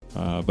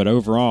But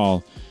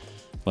overall,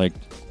 like,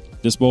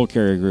 this bolt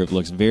carrier group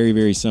looks very,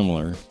 very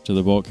similar to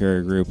the bolt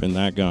carrier group in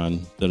that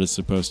gun that is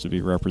supposed to be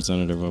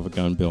representative of a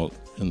gun built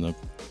in the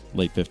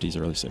late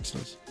 50s, early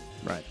 60s.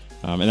 Right.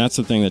 And that's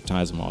the thing that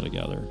ties them all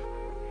together.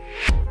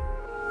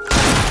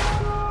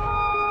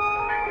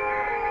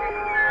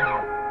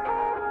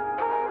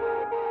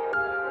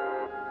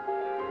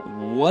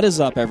 What is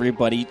up,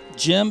 everybody?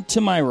 Jim,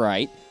 to my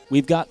right,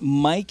 we've got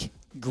Mike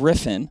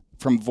Griffin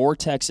from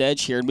Vortex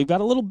Edge here, and we've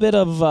got a little bit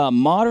of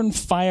modern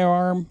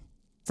firearm...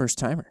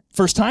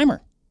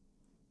 First-timer.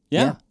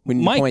 Yeah. We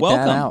need Mike, to point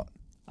welcome. that out.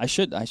 I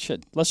should.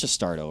 Let's just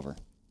start over.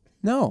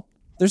 No,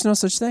 there's no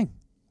such thing.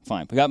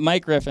 Fine. We got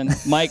Mike Griffin.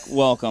 Mike,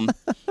 welcome.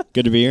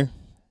 Good to be here.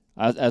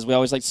 As we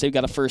always like to say, we've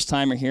got a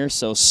first-timer here,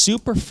 so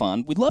super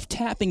fun. We love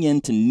tapping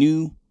into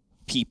new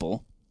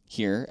people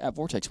here at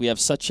Vortex. We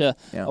have such a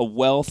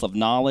wealth of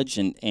knowledge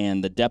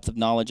and the depth of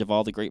knowledge of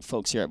all the great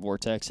folks here at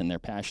Vortex, and they're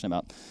passionate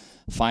about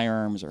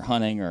firearms or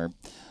hunting or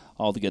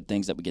all the good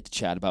things that we get to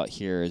chat about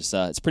here. It's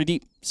pretty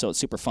deep, so it's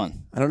super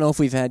fun. I don't know if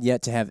we've had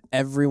yet to have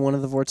every one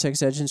of the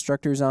Vortex Edge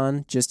instructors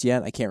on just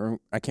yet. I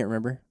can't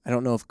remember. I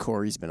don't know if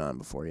Corey's been on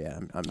before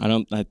yet.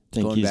 I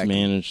think he's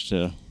managed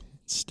to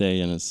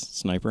stay in his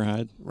sniper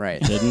hide.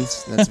 Right. Hidden.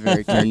 That's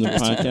very on the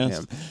characteristic of podcast.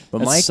 him.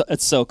 But Mike,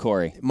 it's so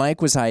Corey.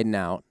 Mike was hiding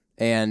out,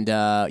 and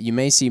you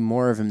may see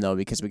more of him though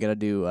because we got to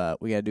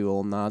do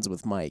old nods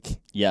with Mike.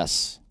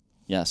 Yes.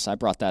 I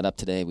brought that up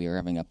today. We were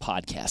having a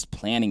podcast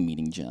planning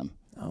meeting, Jim.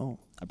 Oh.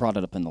 I brought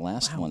it up in the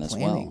last one as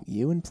planning. well.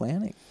 You and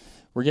planning.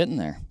 We're getting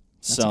there.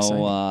 That's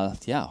so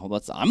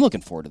I'm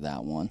looking forward to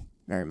that one.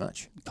 Very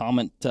much.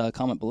 Comment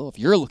below if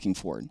you're looking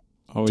forward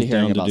Always to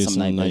hearing down to about do some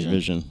some night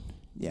vision.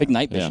 Yeah. Big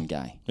night vision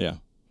guy. Yeah.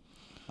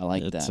 I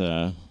like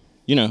that.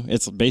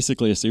 It's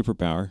basically a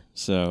superpower.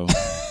 So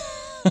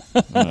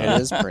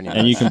it is pretty much.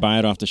 And you can buy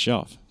it off the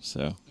shelf.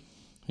 So,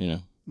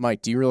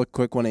 Mike, do you real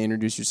quick want to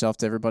introduce yourself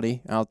to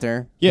everybody out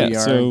there? Yeah, Who you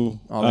are so and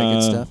all that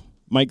good stuff.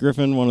 Mike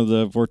Griffin, one of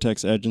the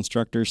Vortex Edge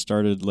instructors,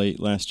 started late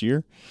last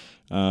year.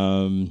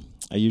 I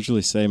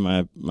usually say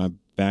my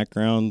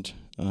background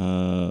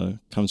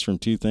comes from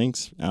two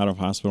things: out of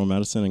hospital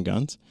medicine and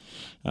guns.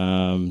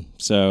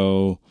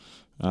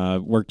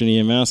 Worked in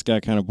EMS,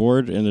 got kind of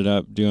bored, ended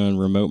up doing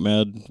remote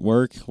med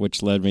work,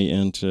 which led me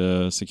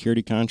into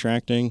security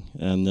contracting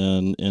and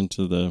then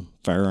into the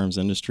firearms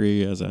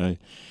industry as I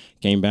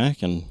came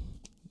back, and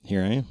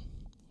here I am.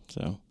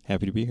 So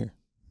happy to be here.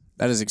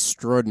 That is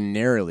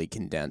extraordinarily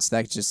condensed.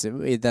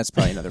 That's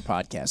probably another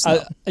podcast.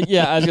 I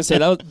was gonna say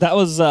that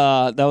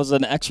was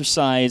an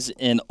exercise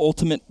in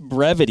ultimate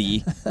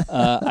brevity.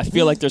 I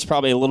feel like there's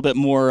probably a little bit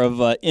more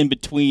of in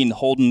between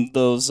holding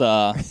those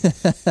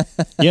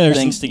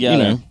things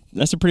together.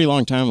 That's a pretty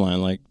long timeline,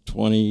 like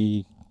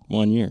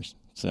 21 years.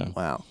 So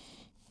wow.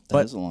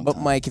 That is a long time. But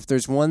Mike, if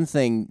there's one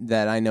thing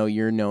that I know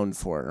you're known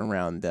for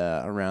around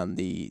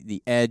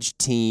the Edge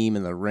team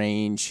and the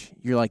range,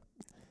 you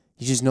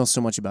just know so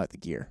much about the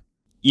gear.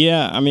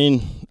 Yeah, I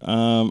mean,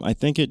 I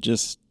think it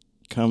just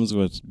comes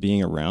with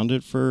being around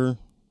it for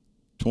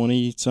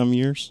 20-some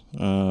years.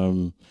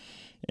 And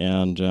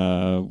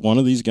one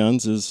of these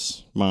guns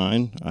is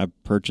mine. I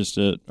purchased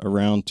it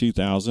around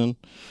 2000.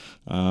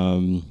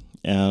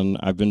 And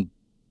I've been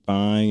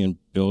buying and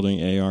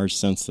building ARs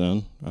since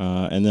then.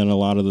 And then a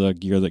lot of the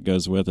gear that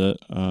goes with it.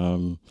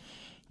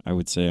 I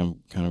would say I'm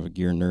kind of a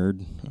gear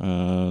nerd.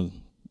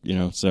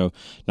 So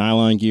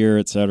nylon gear,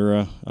 et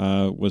cetera,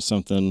 was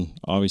something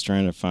always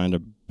trying to find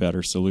a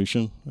better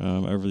solution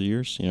over the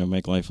years,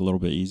 make life a little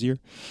bit easier.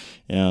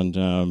 And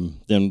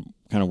then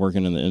kind of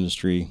working in the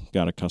industry,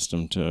 got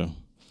accustomed to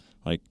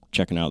like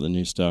checking out the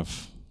new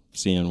stuff,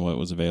 seeing what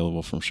was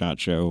available from SHOT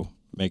Show,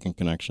 making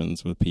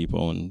connections with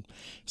people and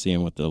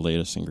seeing what the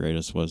latest and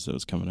greatest was that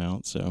was coming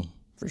out. So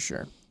for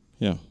sure.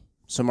 Yeah.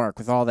 So, Mark,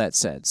 with all that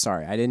said,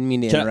 sorry, I didn't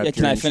mean to interrupt.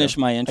 Can I finish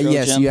my intro,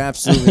 yes, Jim? you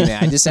absolutely may.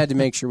 I just had to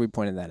make sure we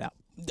pointed that out.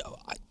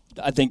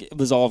 I think it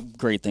was all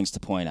great things to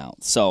point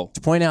out. So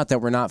to point out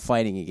that we're not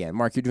fighting again.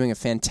 Mark, you're doing a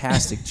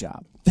fantastic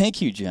job.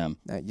 Thank you, Jim.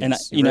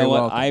 Yes, and you know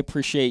what? welcome. I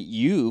appreciate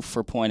you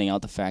for pointing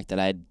out the fact that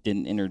I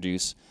didn't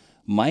introduce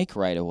Mike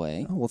right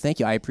away. Oh, well, thank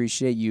you. I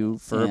appreciate you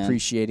for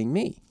appreciating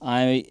me.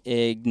 I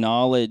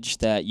acknowledge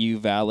that you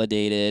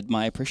validated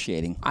my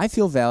appreciating. I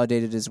feel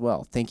validated as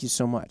well. Thank you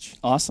so much.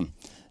 Awesome.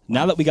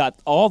 Now that we got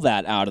all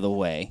that out of the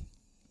way,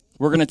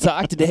 we're going to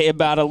talk today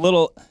about a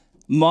little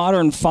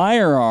modern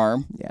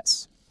firearm.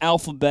 Yes.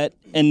 Alphabet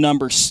and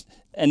number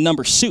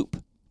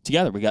soup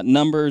together. We got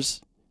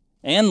numbers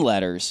and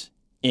letters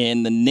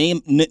in the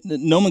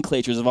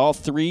nomenclatures of all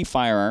three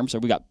firearms, or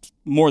we got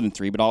more than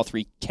three, but all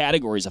three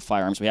categories of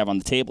firearms we have on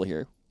the table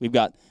here. We've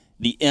got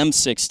the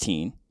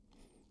M16,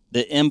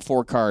 the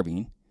M4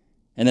 carbine,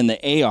 and then the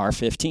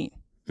AR-15.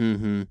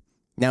 Mm-hmm.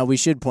 Now, we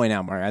should point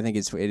out, Mark, I think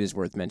it is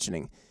worth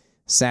mentioning,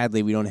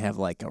 sadly, we don't have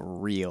like a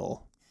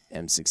real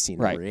M16,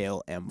 right. A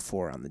real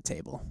M4 on the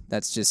table.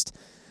 That's just,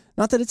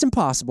 not that it's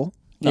impossible.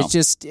 No. It's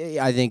just,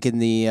 I think in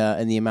the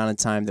amount of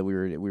time that we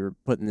were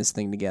putting this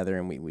thing together,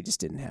 and we just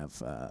didn't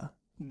have.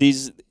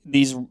 These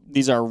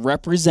are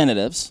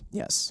representatives.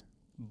 Yes.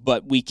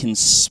 But we can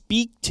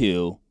speak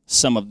to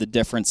some of the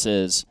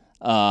differences,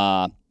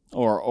 or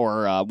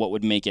what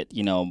would make it,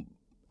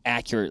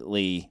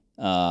 accurately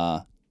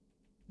the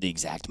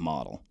exact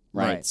model,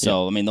 right?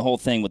 So, I mean, the whole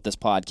thing with this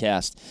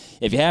podcast,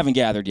 if you haven't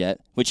gathered yet,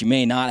 which you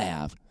may not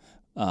have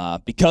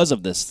because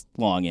of this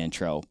long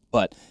intro,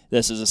 but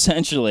this is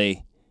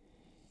essentially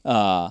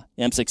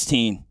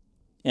M16,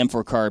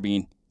 M4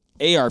 carbine,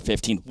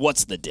 AR-15.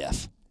 What's the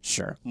diff?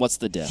 Sure. What's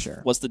the diff?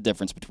 Sure. What's the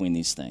difference between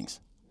these things?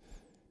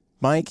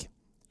 Mike?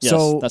 Yes,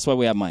 so, that's why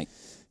we have Mike.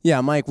 Yeah,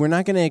 Mike, we're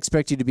not going to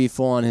expect you to be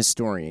full-on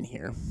historian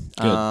here.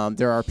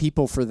 There are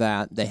people for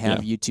that. They have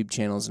YouTube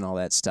channels and all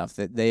that stuff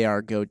that they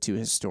are go-to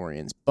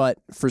historians. But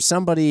for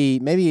somebody,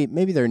 maybe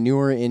they're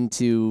newer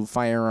into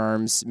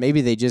firearms.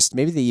 Maybe they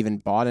even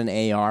bought an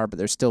AR, but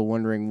they're still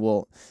wondering,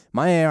 well,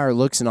 my AR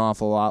looks an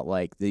awful lot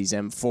like these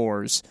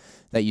M4s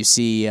that you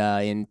see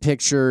in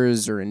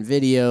pictures or in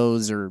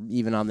videos or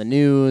even on the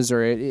news,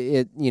 or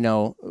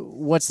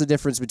what's the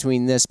difference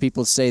between this?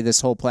 People say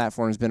this whole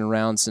platform's been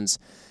around since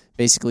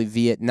basically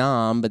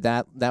Vietnam, but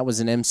that was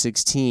an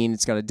M16.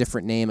 It's got a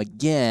different name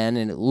again,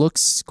 and it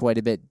looks quite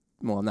a bit,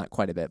 well, not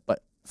quite a bit,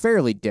 but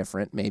fairly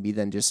different maybe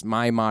than just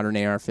my modern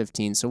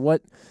AR-15. So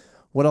what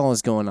all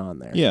is going on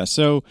there? Yeah,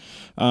 so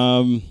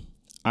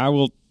I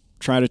will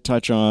try to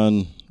touch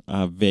on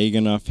vague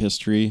enough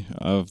history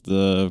of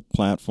the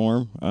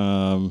platform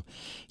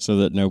so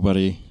that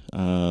nobody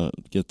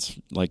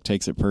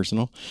takes it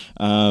personal,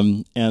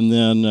 and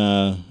then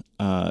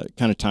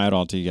kind of tie it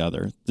all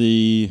together.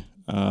 The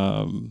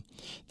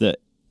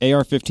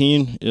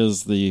AR-15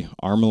 is the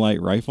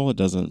Armalite rifle. It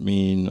doesn't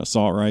mean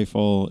assault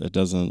rifle. It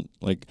doesn't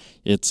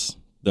it's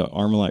the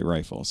Armalite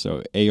rifle.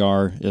 So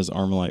AR is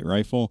Armalite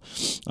rifle.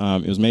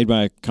 It was made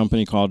by a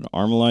company called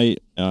Armalite.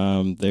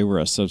 They were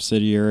a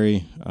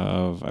subsidiary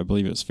of, I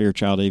believe it was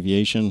Fairchild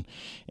Aviation,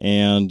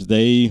 and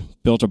they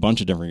built a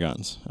bunch of different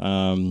guns.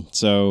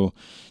 So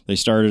they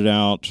started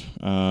out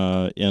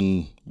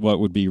in what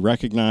would be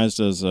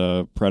recognized as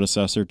a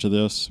predecessor to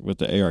this with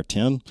the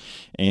AR-10,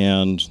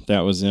 and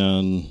that was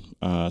in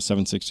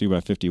 7.62 by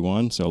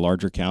 51, so a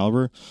larger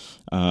caliber.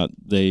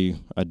 They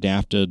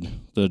adapted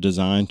the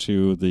design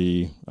to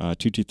the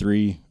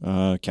 223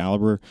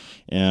 caliber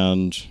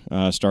and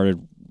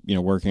started,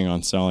 working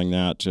on selling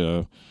that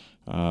to.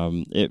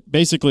 It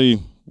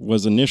basically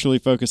was initially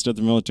focused at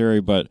the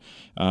military, but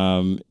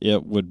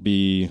it would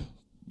be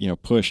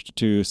pushed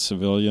to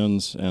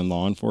civilians and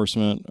law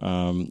enforcement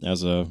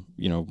as a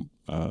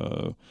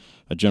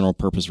general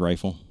purpose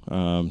rifle.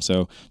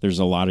 So there's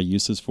a lot of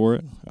uses for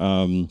it.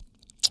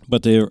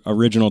 But the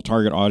original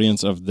target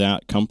audience of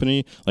that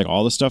company, like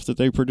all the stuff that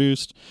they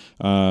produced,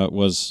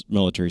 was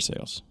military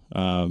sales.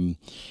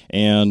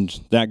 And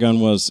that gun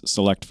was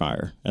select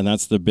fire. And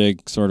that's the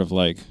big sort of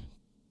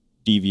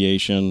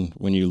deviation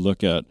when you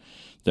look at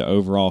the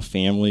overall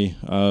family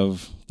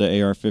of the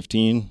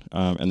AR-15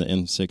 and the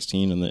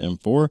M16 and the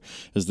M4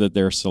 is that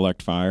they're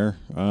select fire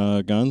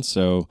guns.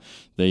 So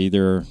they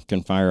either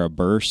can fire a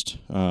burst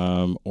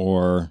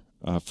or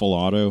full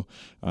auto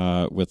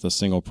with a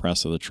single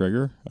press of the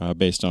trigger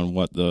based on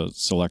what the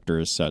selector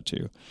is set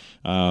to.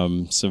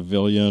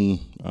 Civilian,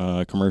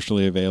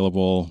 commercially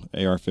available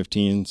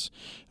AR-15s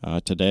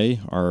today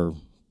are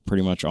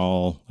pretty much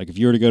all, if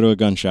you were to go to a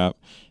gun shop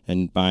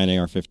and buy an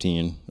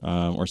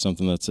AR-15 or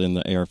something that's in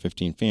the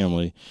AR-15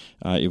 family,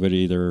 it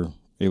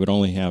would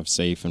only have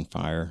safe and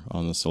fire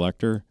on the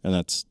selector, and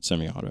that's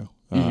semi-auto.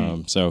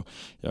 Mm-hmm. So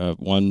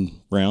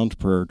one round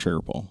per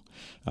trigger pull.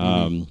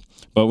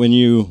 But when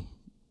you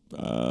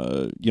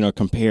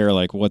compare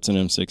what's an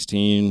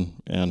M16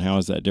 and how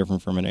is that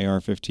different from an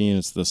AR-15,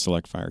 it's the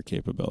select fire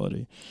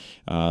capability.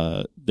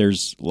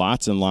 There's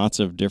lots and lots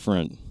of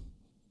different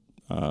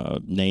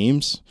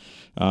names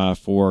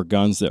for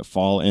guns that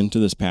fall into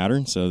this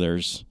pattern. So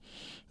there's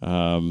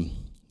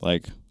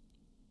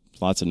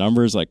lots of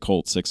numbers like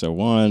Colt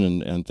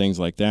 601 and things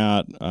like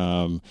that.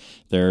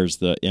 There's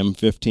the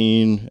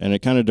M15, and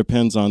it kind of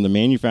depends on the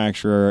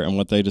manufacturer and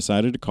what they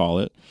decided to call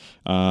it,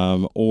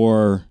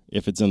 or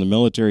if it's in the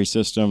military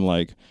system,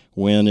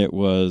 when it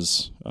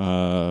was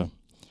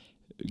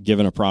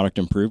given a product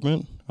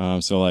improvement.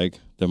 So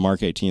the Mark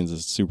 18s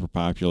is super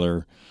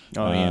popular,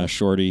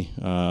 shorty,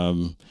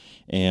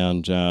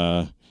 and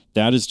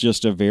that is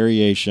just a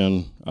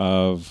variation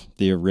of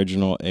the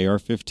original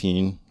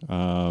AR-15,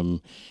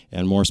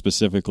 and more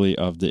specifically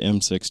of the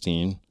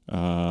M16,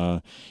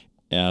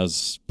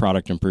 as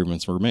product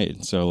improvements were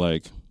made. So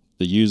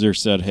the user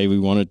said, hey, we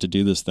wanted to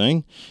do this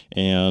thing,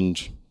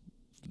 and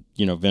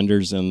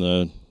vendors in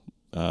the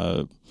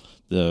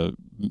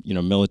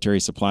military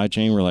supply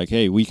chain were like,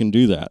 hey, we can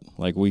do that.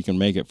 We can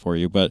make it for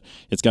you, but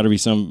it's got to be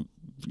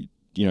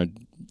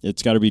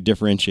it's got to be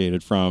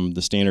differentiated from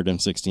the standard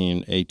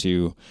M16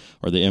 A2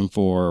 or the M4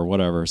 or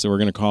whatever. So we're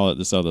going to call it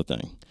this other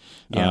thing.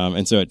 Yeah.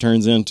 And so it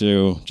turns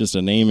into just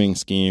a naming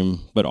scheme,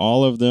 but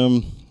all of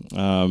them.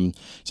 So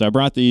I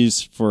brought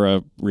these for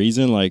a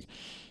reason,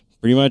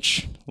 pretty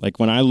much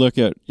when I look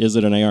at, is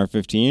it an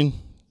AR-15?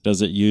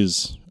 Does it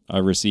use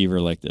a receiver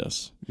like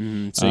this?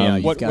 So yeah,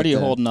 what are you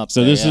holding up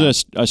so there? This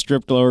is a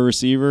stripped lower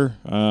receiver,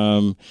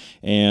 and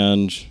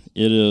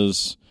it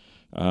is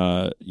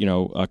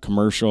a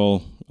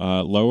commercial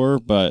lower,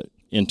 but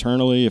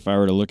internally, if I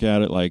were to look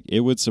at it, like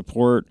it would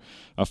support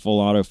a full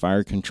auto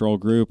fire control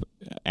group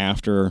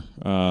after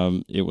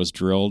it was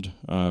drilled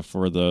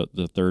for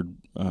the third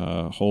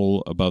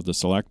hole above the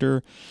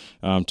selector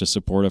to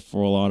support a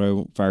full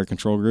auto fire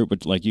control group.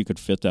 But like you could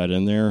fit that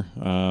in there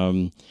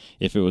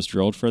if it was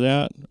drilled for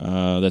that.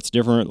 That's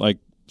different. Like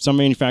some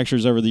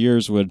manufacturers over the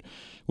years would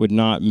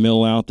not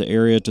mill out the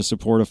area to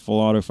support a full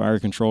auto fire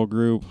control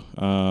group.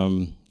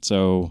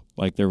 So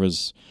like there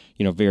was,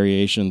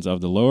 variations of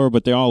the lower,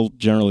 but they all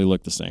generally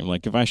look the same.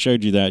 Like if I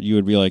showed you that, you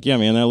would be like, yeah,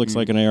 man, that looks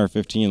like an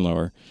AR-15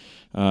 lower.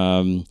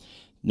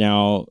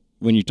 Now,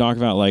 when you talk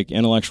about like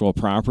intellectual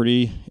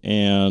property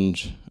and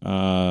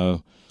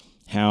because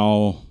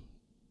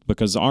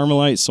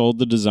Armalite sold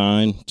the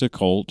design to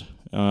Colt,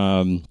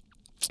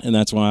 and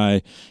that's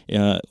why,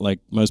 like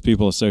most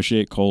people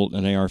associate Colt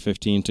and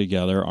AR-15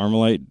 together.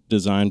 Armalite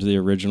designed the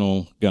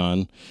original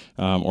gun,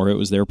 or it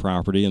was their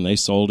property, and they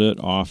sold it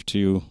off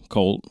to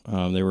Colt.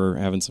 They were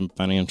having some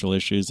financial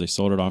issues. They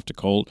sold it off to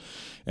Colt.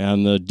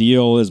 And the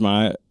deal, is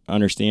my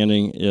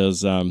understanding,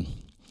 is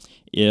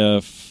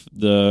if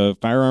the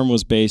firearm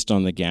was based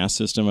on the gas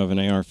system of an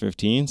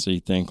AR-15, so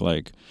you think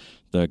like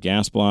the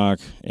gas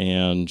block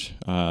and,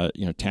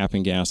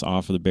 tapping gas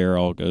off of the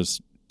barrel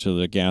goes to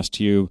the gas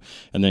tube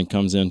and then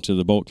comes into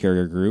the bolt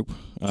carrier group,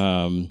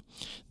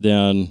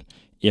 then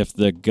if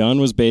the gun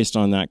was based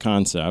on that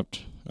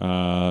concept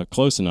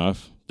close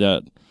enough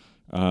that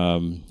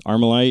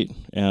Armalite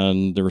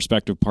and the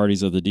respective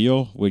parties of the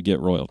deal would get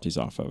royalties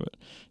off of it.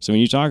 So when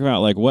you talk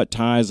about like what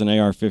ties an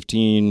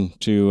AR-15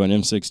 to an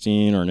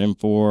M16 or an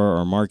M4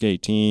 or Mark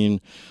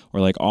 18 or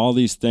like all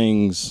these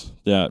things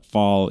that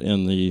fall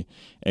in the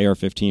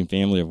AR-15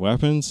 family of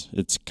weapons,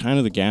 it's kind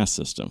of the gas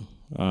system.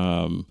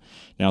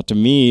 Now, to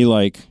me,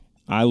 like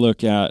I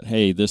look at,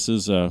 hey, this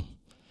is an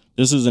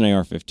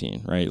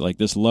AR-15, right? Like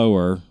this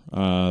lower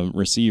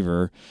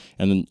receiver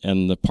and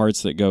the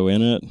parts that go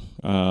in it.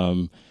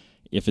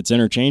 If it's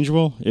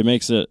interchangeable, it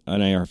makes it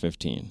an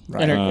AR-15.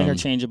 Right.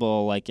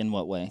 Interchangeable, like in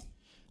what way?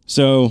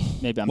 So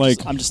maybe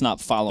I'm just not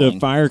the following.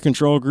 fire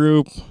control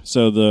group.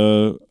 So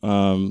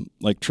the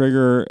like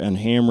trigger and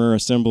hammer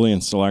assembly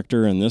and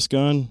selector in this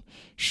gun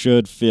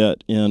should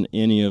fit in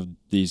any of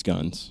these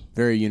guns.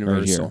 Very universal.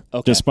 Right here.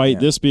 Okay. Despite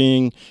this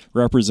being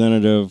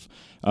representative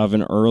of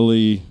an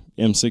early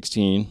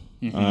M16,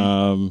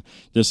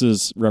 this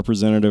is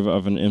representative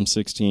of an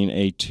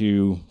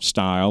M16A2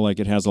 style. Like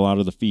it has a lot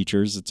of the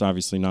features. It's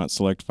obviously not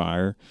select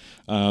fire.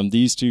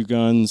 These two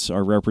guns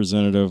are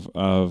representative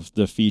of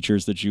the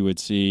features that you would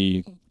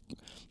see,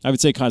 I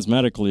would say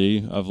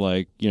cosmetically, of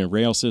like,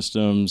 rail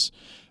systems,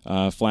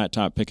 flat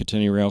top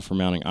Picatinny rail for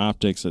mounting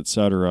optics,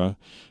 etc.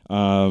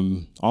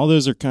 All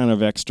those are kind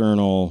of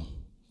external,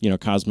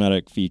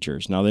 cosmetic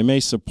features. Now they may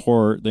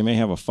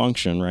have a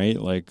function, right?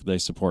 Like they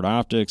support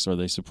optics or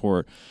they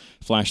support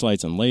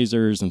flashlights and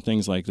lasers and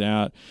things like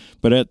that.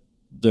 But at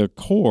the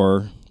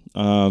core,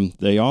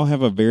 they all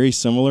have a very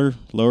similar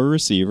lower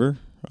receiver.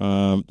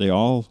 They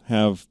all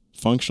have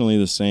functionally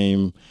the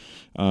same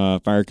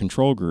fire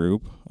control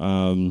group.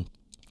 And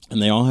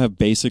they all have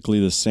basically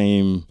the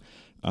same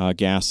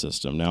gas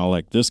system. Now,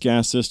 like this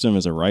gas system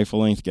is a rifle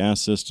length gas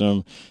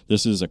system.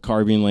 This is a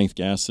carbine length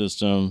gas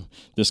system.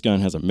 This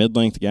gun has a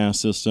mid-length gas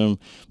system,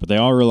 but they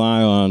all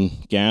rely on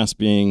gas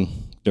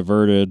being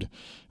diverted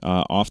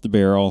off the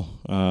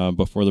barrel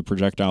before the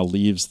projectile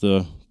leaves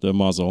the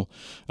muzzle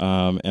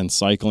and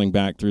cycling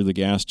back through the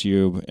gas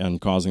tube and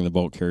causing the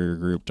bolt carrier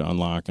group to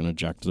unlock and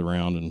eject the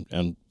round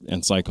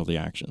and cycle the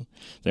action.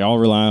 They all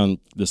rely on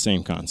the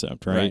same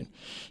concept, right?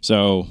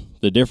 So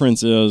the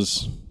difference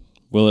is,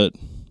 will it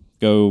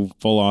go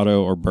full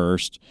auto or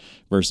burst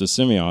versus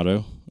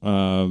semi-auto,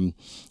 and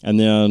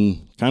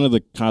then kind of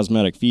the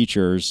cosmetic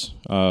features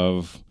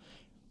of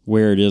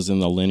where it is in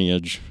the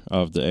lineage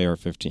of the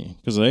AR-15.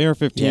 Because the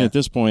AR-15 at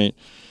this point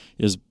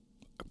is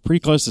pretty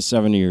close to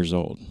 70 years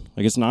old.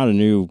 Like it's not a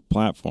new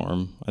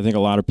platform. I think a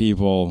lot of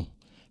people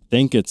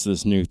think it's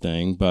this new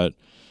thing, but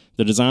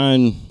the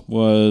design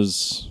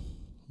was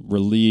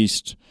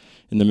released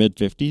in the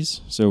mid-50s,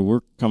 so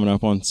we're coming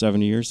up on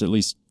 70 years, at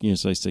least,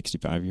 say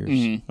 65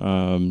 years.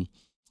 And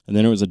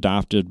then it was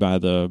adopted by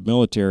the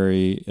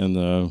military in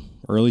the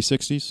early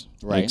 60s,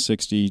 like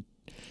 60,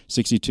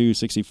 62,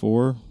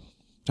 64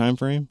 time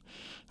frame.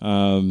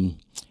 And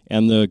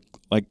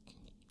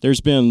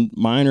there's been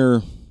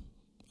minor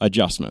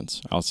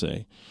adjustments, I'll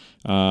say,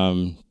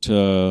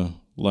 to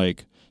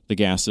like the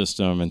gas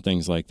system and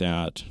things like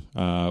that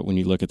when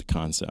you look at the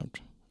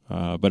concept.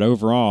 But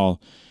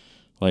overall,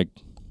 like,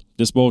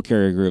 this bolt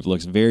carrier group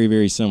looks very,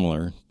 very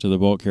similar to the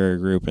bolt carrier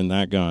group in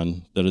that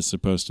gun that is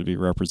supposed to be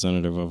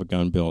representative of a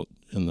gun built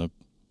in the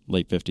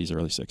late 50s,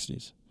 early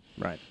 60s.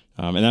 Right.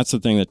 And that's the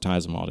thing that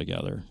ties them all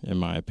together, in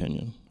my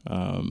opinion.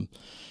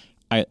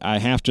 I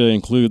have to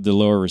include the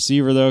lower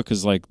receiver, though,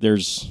 because like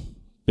there's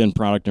been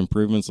product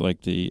improvements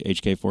like the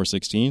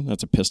HK416.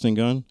 That's a piston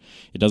gun.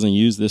 It doesn't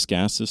use this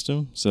gas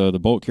system. So the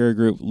bolt carrier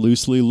group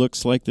loosely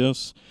looks like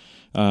this.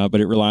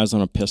 but it relies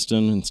on a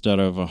piston instead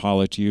of a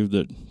hollow tube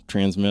that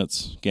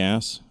transmits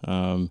gas.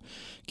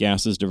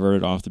 Gas is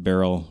diverted off the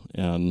barrel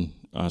and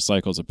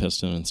cycles a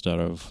piston instead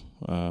of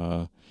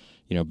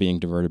being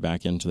diverted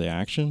back into the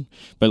action.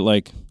 But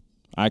like,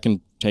 I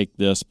can take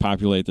this,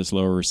 populate this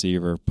lower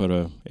receiver, put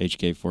a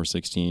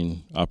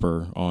HK416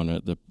 upper on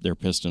it, their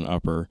piston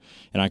upper,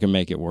 and I can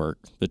make it work.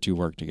 The two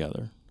work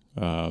together.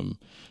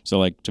 So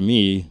like, to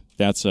me,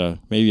 that's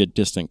maybe a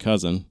distant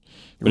cousin,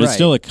 but it's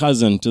still a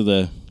cousin to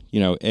the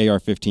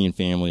AR-15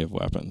 family of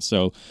weapons.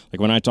 So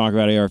like, when I talk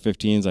about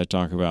AR-15s, I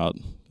talk about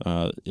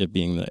it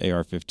being the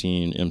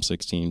AR-15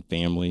 M16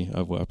 family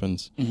of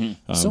weapons,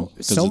 because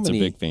it's a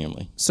big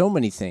family. So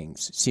many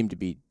things seem to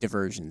be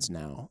diversions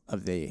now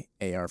of the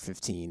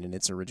AR-15 and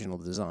its original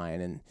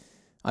design. And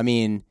I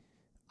mean,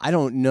 I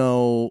don't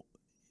know.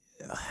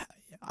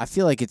 I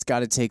feel like it's got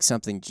to take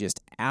something just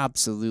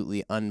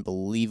absolutely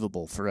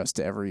unbelievable for us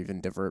to ever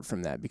even divert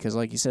from that, because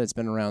like you said, it's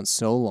been around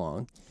so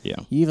long. Yeah.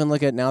 You even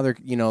look at now,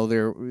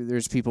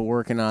 there's people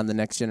working on the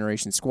next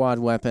generation squad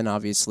weapon.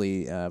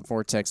 Obviously,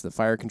 Vortex, the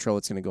fire control,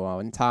 it's going to go out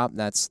on top.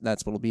 That's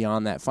what'll be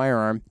on that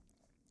firearm.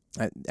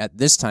 At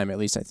this time, at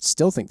least, I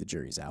still think the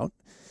jury's out.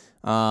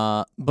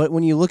 But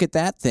when you look at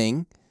that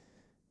thing,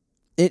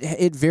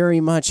 it very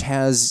much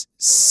has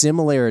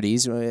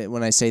similarities.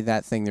 When I say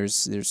that thing,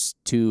 there's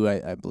two,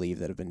 I believe,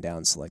 that have been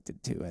down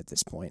selected too at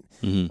this point.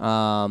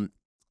 Mm-hmm.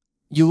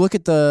 You look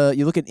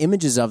at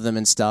images of them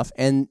and stuff,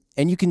 and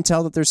you can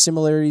tell that there's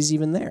similarities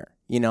even there.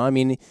 I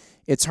mean,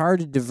 it's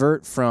hard to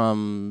divert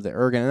from the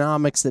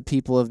ergonomics that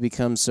people have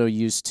become so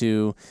used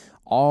to.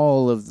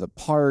 All of the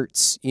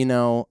parts,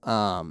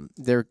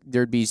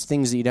 there'd be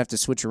things that you'd have to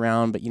switch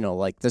around, but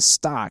like the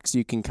stocks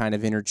you can kind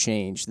of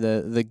interchange,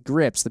 the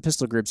grips, the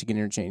pistol grips you can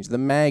interchange, the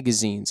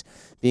magazines,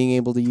 being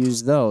able to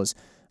use those.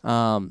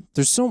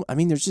 There's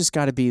just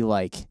got to be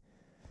like,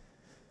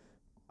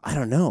 I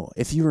don't know,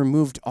 if you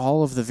removed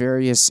all of the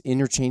various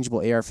interchangeable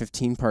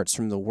AR-15 parts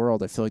from the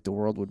world, I feel like the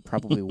world would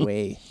probably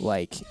weigh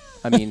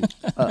the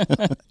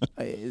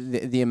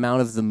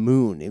amount of the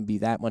moon. It'd be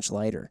that much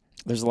lighter.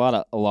 There's a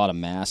lot of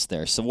mass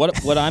there. So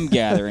what I'm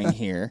gathering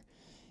here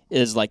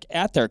is, like,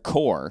 at their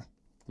core,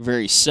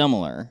 very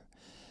similar.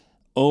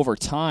 Over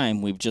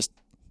time, we've just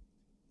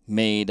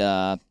made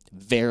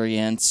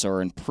variants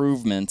or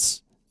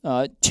improvements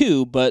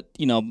too, but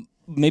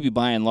maybe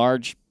by and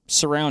large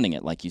surrounding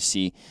it, like you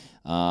see.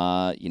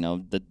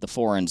 The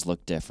forends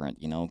look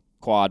different.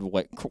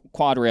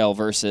 Quad rail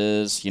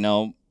versus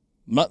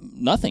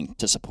nothing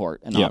to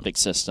support an optic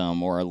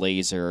system or a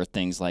laser or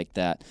things like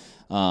that.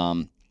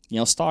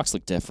 Stocks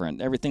look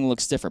different. Everything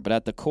looks different, but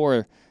at the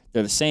core,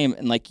 they're the same.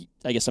 And like,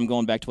 I guess I'm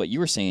going back to what you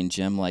were saying,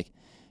 Jim, like,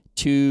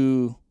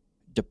 to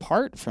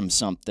depart from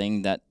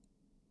something that,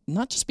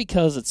 not just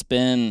because it's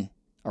been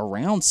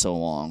around so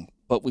long,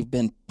 but we've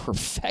been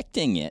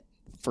perfecting it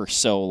for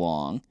so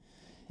long.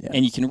 Yeah.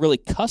 And you can really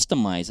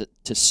customize it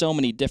to so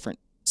many different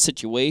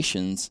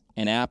situations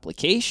and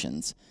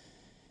applications.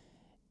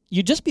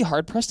 You'd just be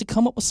hard-pressed to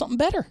come up with something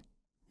better.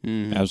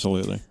 Mm-hmm.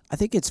 Absolutely. I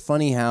think it's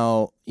funny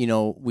how,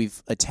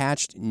 we've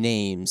attached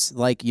names.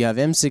 Like, you have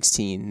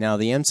M16. Now,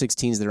 the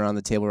M16s that are on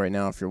the table right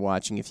now, if you're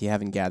watching, if you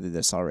haven't gathered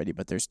this already,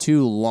 but there's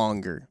two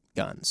longer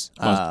guns.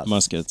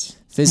 Muskets.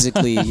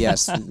 Physically,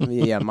 yes.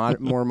 Yeah,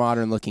 more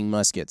modern-looking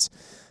muskets.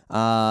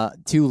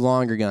 Two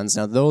longer guns.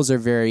 Now, those are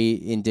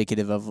very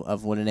indicative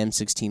of what an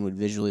M16 would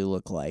visually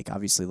look like.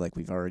 Obviously, like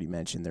we've already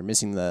mentioned, they're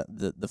missing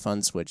the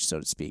fun switch, so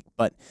to speak.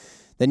 But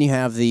then you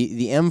have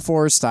the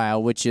M4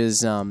 style, which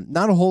is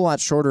not a whole lot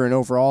shorter in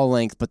overall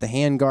length, but the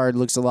handguard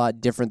looks a lot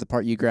different, the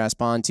part you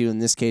grasp onto. In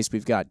this case,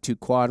 we've got two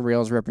quad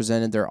rails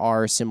represented. There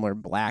are similar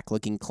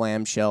black-looking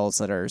clamshells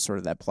that are sort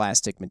of that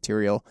plastic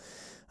material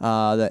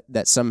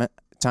that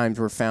sometimes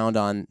were found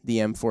on the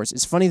M4s.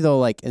 It's funny,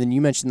 though, and then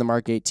you mentioned the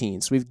Mark 18.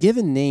 So we've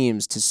given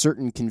names to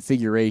certain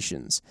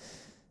configurations,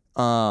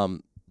 but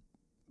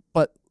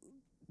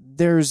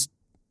there's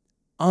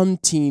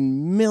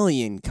umpteen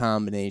million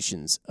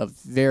combinations of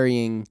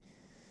varying,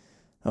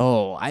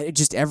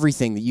 just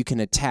everything that you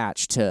can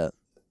attach to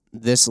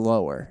this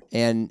lower,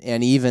 and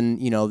even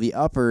the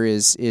upper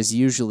is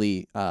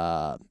usually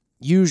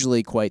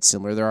quite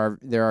similar.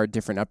 There are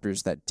different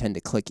uppers that tend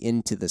to click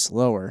into this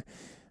lower,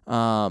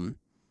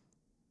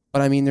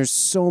 but I mean, there's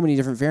so many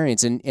different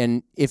variants,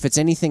 and if it's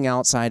anything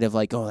outside of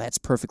that's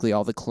perfectly,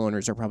 all the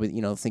cloners are probably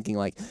thinking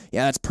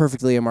that's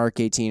perfectly a Mark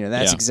 18, or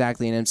that's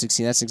exactly an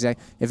M16. That's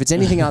exact. If it's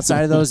anything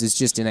outside of those, it's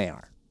just an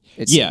AR.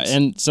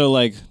 And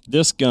so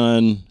this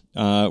gun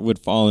would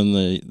fall in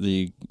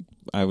the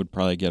I would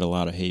probably get a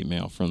lot of hate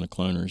mail from the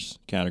cloners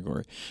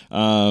category.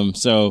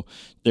 So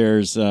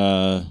there's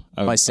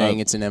by saying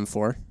it's an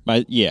M4.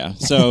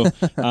 So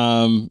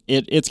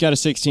it's got a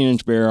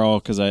 16-inch barrel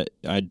because I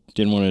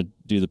didn't want to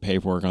do the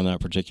paperwork on that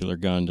particular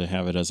gun to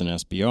have it as an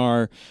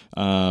SBR.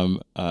 An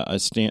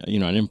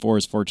M4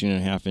 is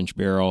 14.5-inch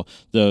barrel.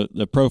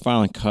 The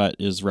profile and cut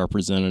is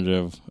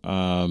representative.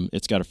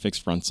 It's got a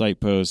fixed front sight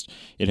post.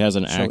 It has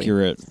an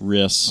accurate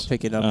wrist.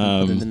 Pick it up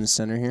and put it in the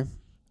center here.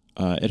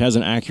 it has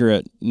an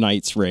accurate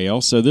Knight's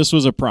rail. So this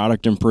was a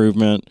product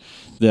improvement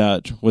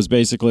that was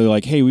basically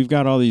like, hey, we've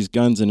got all these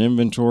guns in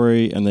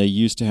inventory, and they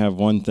used to have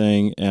one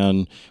thing,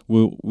 and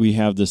we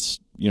have this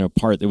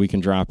part that we can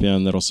drop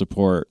in that'll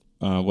support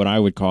what I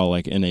would call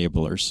like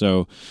enablers.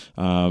 So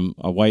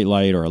a white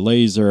light or a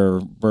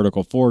laser,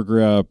 vertical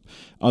foregrip,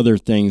 other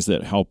things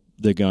that help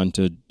the gun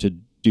to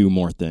do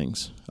more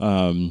things.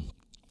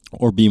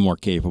 Or be more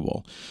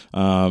capable.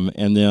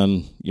 And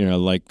then,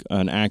 like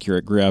an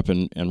accurate grip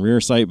and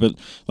rear sight. But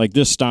like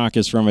this stock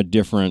is from a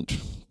different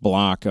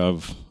block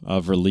of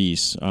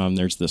release.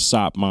 There's the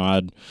SOP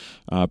mod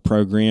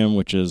program,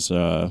 which is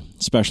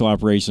Special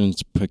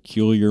Operations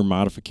Peculiar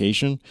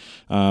Modification.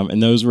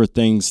 And those were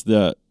things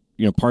that,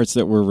 parts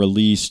that were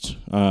released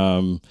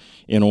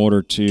in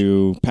order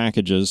to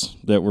packages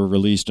that were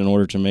released in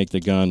order to make the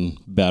gun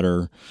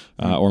better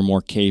or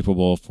more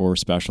capable for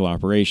special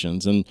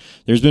operations. And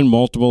there's been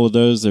multiple of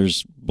those.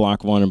 There's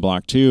Block 1 and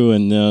Block 2,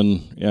 and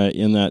then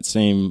in that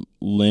same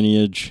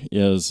lineage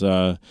is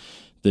the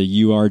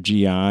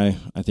URGI.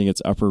 I think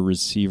it's Upper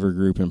Receiver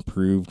Group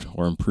Improved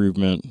or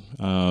Improvement.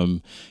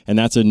 And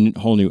that's a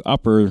whole new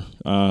upper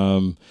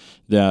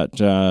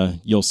that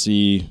you'll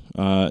see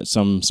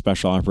some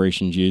special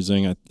operations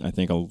using. I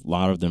think a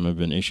lot of them have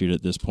been issued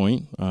at this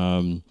point.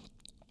 And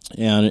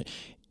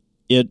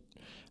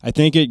I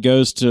think it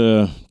goes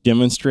to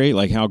demonstrate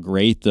like how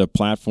great the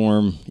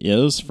platform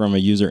is from a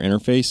user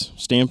interface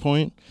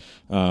standpoint.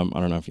 I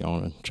don't know if y'all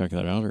want to check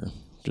that out or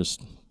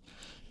just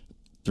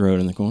throw it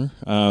in the corner.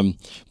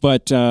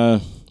 But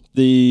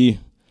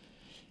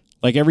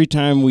every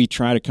time we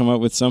try to come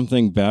up with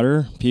something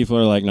better, people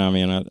are like, nah,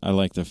 man, I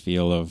like the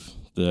feel of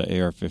the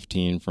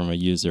AR-15 from a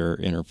user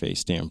interface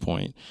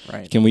standpoint.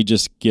 Right. Can we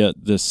just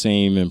get the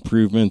same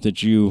improvement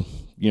that you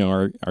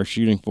are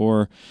shooting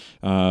for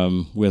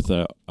with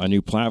a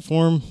new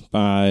platform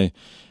by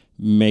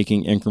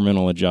making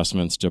incremental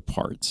adjustments to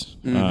parts?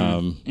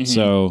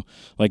 So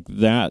like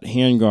that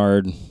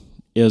handguard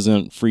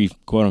isn't free,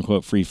 quote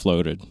unquote, free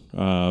floated.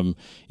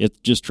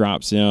 It just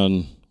drops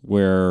in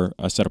where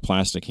a set of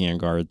plastic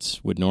handguards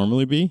would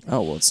normally be.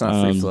 Oh, well, it's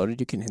not free floated.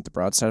 You can hit the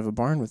broadside of a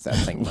barn with that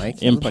thing,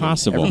 Mike.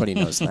 Impossible. Everybody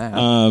knows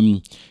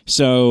that.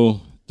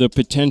 So the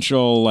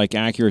potential like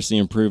accuracy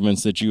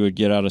improvements that you would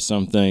get out of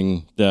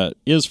something that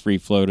is free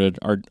floated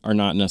are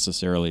not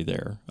necessarily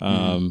there.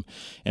 And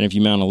if you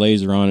mount a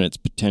laser on it, it's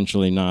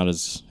potentially not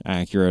as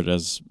accurate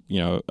as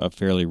a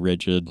fairly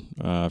rigid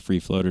free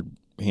floated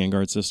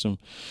handguard system.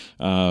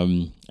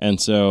 And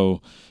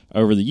so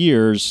over the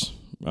years,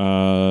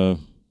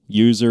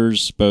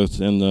 users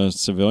both in the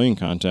civilian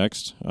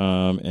context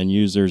and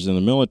users in the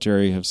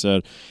military have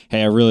said,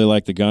 hey, I really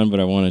like the gun, but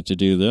I want it to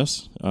do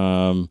this.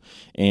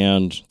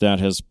 And that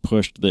has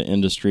pushed the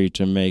industry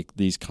to make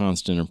these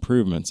constant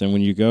improvements. And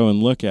when you go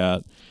and look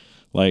at,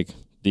 like,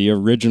 the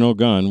original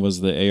gun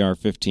was the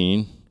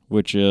AR-15,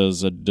 which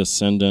is a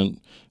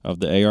descendant of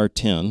the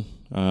AR-10,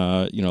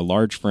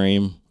 large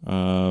frame,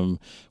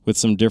 with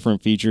some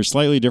different features,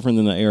 slightly different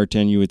than the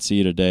AR-10 you would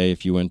see today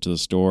if you went to the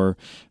store.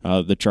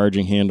 The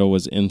charging handle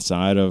was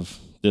inside of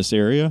this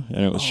area,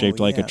 and it was shaped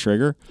like a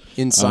trigger.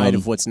 Inside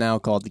of what's now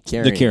called the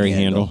carry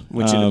handle.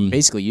 Which it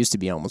basically used to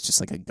be almost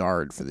just like a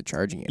guard for the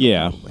charging handle.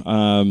 Yeah.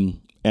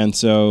 And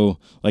so,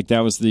 like, that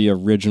was the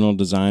original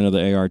design of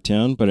the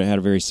AR-10, but it had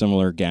a very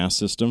similar gas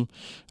system,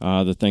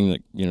 the thing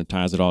that,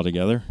 ties it all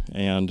together.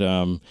 And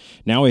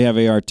now we have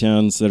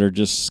AR-10s that are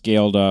just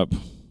scaled up,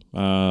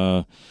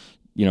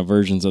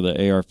 versions of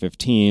the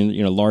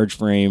AR-15, large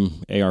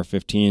frame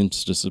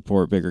AR-15s to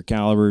support bigger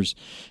calibers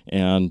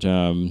and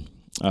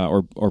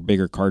or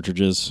bigger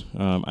cartridges.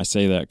 I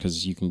say that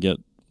because you can get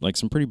like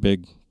some pretty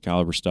big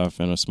caliber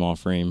stuff in a small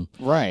frame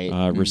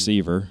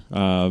receiver,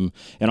 and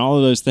all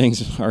of those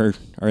things are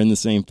in the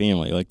same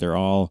family. Like they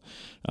all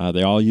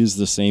use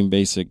the same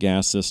basic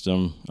gas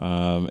system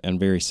and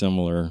very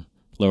similar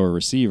lower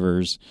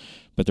receivers,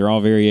 but they're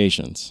all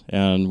variations.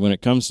 And when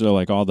it comes to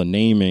like all the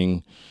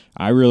naming,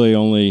 I really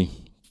only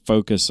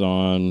focus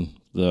on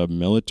the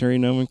military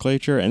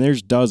nomenclature, and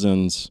there's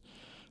dozens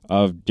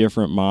of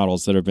different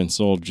models that have been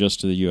sold just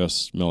to the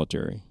U.S.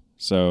 military.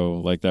 So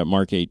like that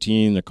Mark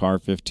 18, the CAR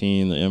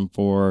 15, the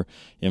M4,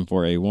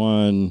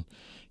 M4A1,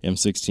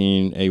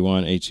 M16,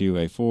 A1,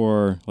 A2,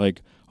 A4,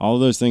 like all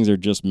of those things are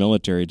just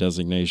military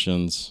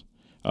designations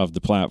of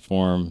the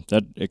platform.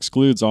 That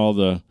excludes all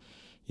the,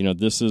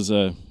 this is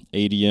a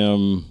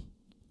ADM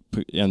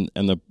and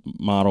the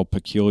model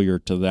peculiar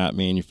to that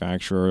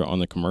manufacturer on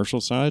the commercial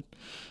side.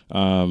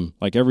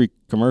 Like every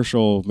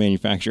commercial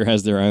manufacturer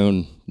has their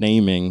own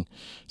naming.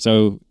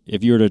 So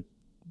if you were to,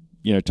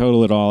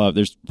 total it all up,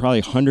 there's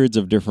probably hundreds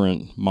of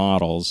different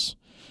models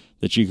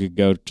that you could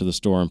go to the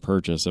store and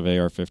purchase of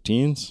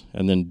AR-15s,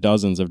 and then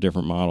dozens of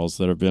different models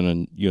that have been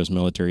in U.S.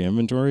 military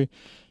inventory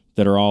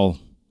that are all,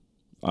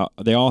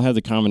 they all have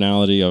the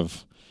commonality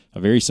of a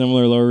very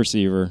similar low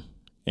receiver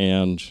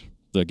and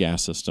the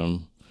gas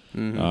system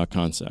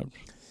concept.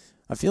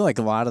 I feel like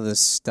a lot of this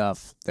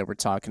stuff that we're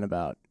talking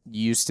about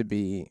used to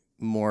be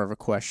more of a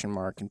question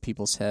mark in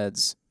people's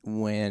heads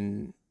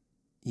when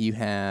you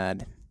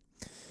had,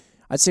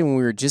 I'd say when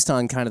we were just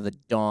on kind of the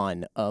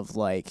dawn of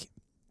like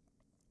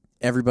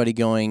everybody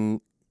going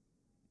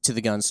to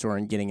the gun store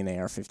and getting an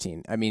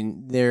AR-15. I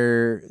mean,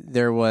 there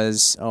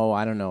was,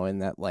 I don't know, in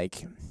that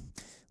like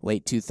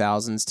late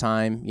 2000s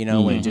time, you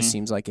know, when it just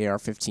seems like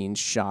AR-15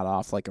 shot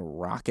off like a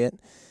rocket.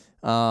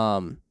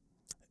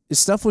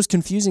 Stuff was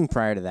confusing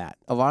prior to that.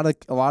 A lot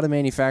of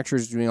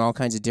manufacturers doing all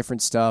kinds of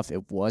different stuff.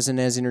 It wasn't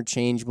as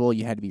interchangeable.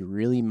 You had to be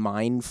really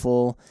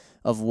mindful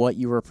of what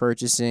you were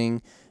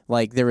purchasing.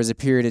 Like there was a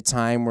period of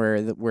time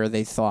where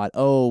they thought,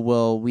 oh,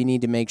 well, we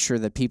need to make sure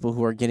that people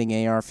who are getting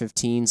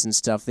AR-15s and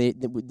stuff,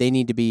 they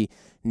need to be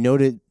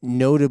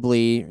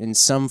notably in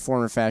some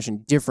form or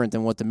fashion different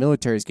than what the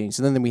military is getting.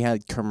 So then we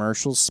had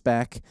commercial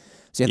spec.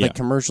 So you had like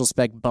commercial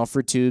spec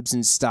buffer tubes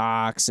and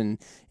stocks, and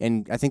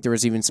I think there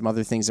was even some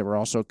other things that were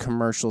also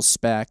commercial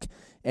spec.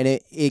 And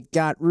it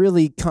got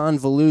really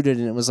convoluted,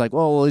 and it was like,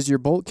 well, is your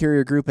bolt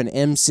carrier group an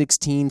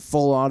M16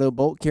 full auto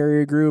bolt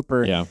carrier group?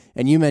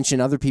 And you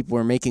mentioned other people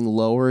were making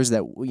lowers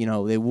that, you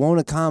know, they won't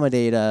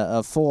accommodate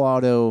a full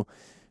auto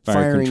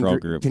firing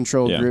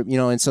control group, you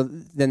know, and so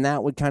then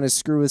that would kind of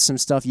screw with some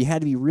stuff. You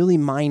had to be really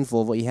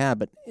mindful of what you had,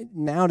 but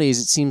nowadays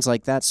it seems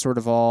like that's sort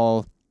of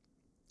all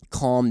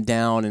calmed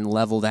down and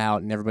leveled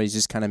out, and everybody's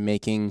just kind of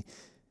making,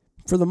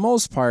 for the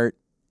most part,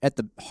 at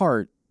the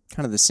heart,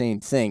 kind of the same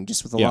thing,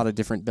 just with a lot of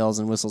different bells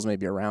and whistles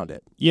maybe around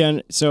it. Yeah,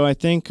 and so I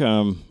think,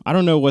 I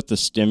don't know what the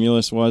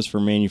stimulus was for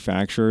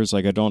manufacturers.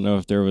 Like, I don't know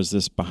if there was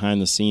this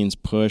behind-the-scenes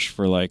push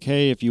for like,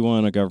 hey, if you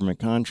want a government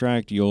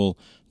contract, you'll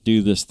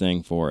do this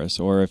thing for us.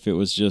 Or if it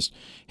was just,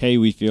 hey,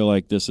 we feel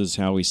like this is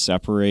how we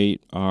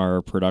separate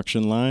our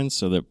production lines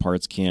so that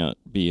parts can't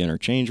be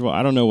interchangeable.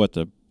 I don't know what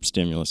the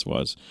stimulus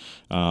was.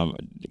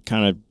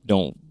 Kind of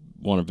don't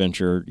want to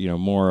venture, you know,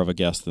 more of a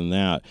guess than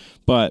that.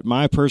 But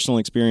my personal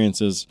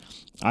experience is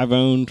I've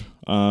owned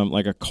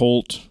like a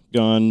Colt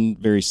gun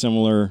very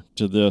similar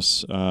to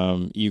this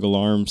Eagle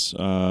Arms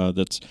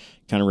that's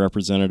kind of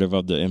representative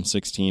of the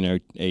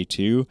M16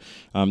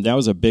 A2. That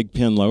was a big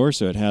pin lower,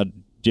 so it had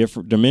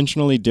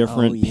dimensionally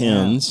different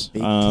pins.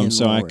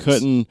 So I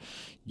couldn't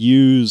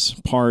use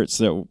parts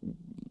that,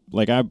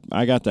 like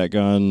I got that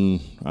gun,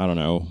 I don't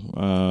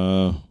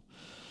know,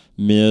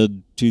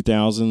 mid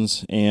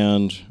 2000s,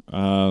 and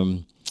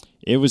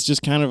it was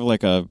just kind of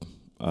like a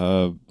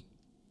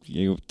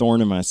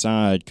thorn in my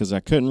side because I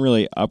couldn't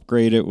really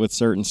upgrade it with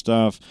certain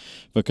stuff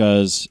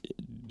because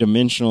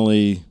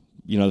dimensionally,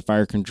 you know, the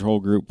fire control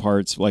group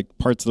parts, like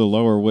parts of the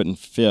lower wouldn't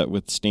fit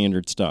with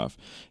standard stuff.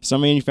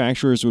 Some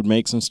manufacturers would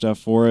make some stuff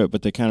for it,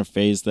 but they kind of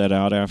phased that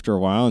out after a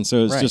while. And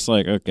so it's just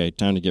like, okay,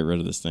 time to get rid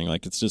of this thing.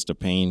 Like, it's just a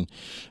pain.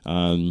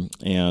 And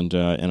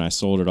I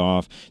sold it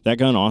off. That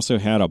gun also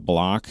had a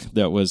block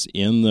that was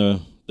in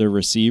the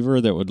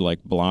receiver that would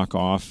like block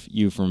off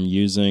you from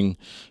using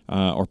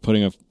or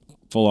putting a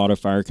full auto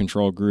fire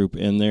control group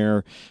in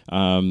there.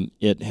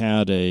 It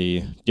had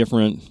a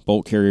different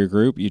bolt carrier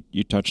group.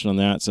 You touched on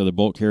that. So the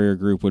bolt carrier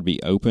group would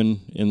be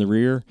open in the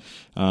rear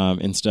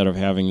instead of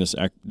having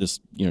this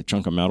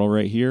chunk of metal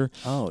right here.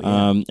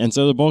 And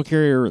so the bolt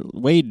carrier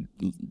weighed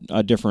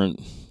a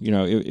different,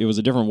 it was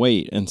a different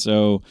weight. And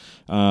so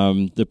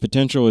the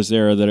potential was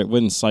there that it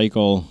wouldn't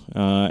cycle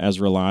as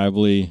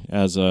reliably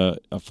as a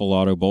full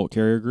auto bolt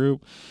carrier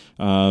group.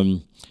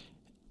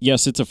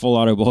 Yes, it's a full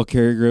auto bolt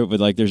carrier group, but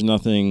like there's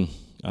nothing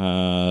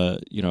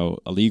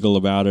illegal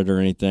about it or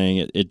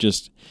anything.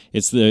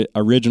 It's the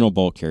original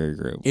bolt carrier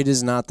group. It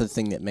is not the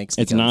thing that makes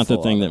it. It's not the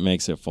thing that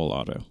makes it full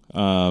auto.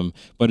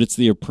 But it's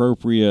the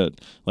appropriate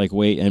like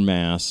weight and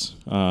mass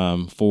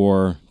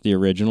for the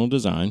original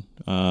design,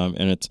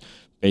 and it's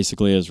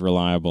basically as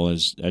reliable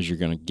as you're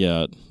going to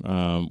get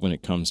when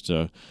it comes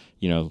to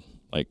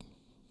like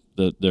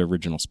the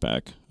original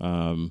spec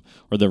or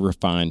the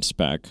refined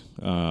spec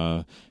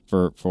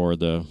for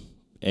the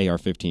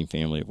AR-15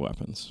 family of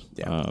weapons.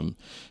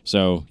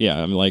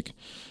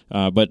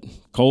 But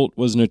Colt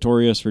was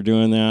notorious for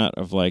doing that,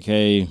 of like,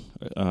 hey,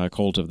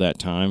 Colt of that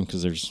time,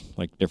 because there's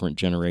like different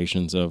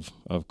generations of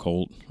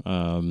Colt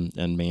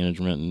and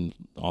management and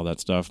all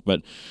that stuff.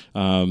 But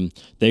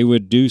they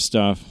would do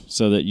stuff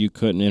so that you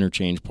couldn't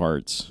interchange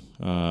parts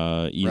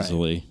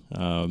easily,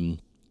 from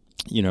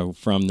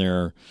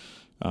their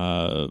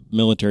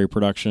military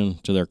production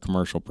to their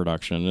commercial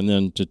production. And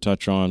then to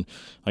touch on,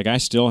 like, I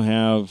still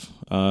have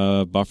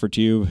a buffer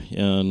tube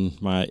in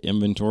my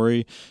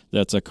inventory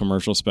that's a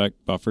commercial spec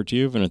buffer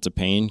tube, and it's a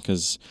pain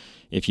because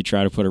if you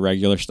try to put a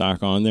regular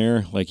stock on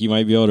there, like, you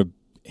might be able to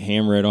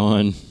hammer it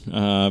on,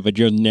 but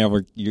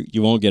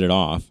you won't get it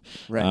off.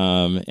 Right.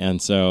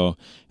 And so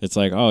it's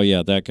like, oh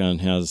yeah, that gun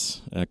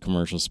has a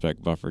commercial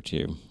spec buffer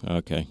tube.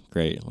 Okay,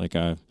 great. Like,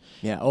 I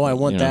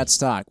want that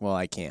stock. Well,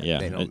 I can't. Yeah,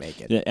 they don't make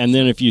it. And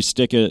then if you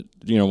stick it,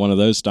 one of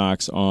those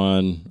stocks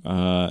on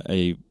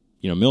a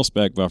mil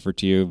spec buffer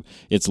tube,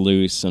 it's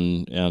loose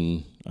and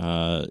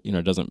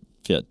it doesn't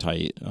fit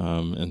tight.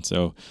 And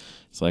so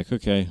it's like,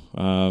 okay.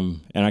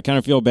 And I kind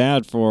of feel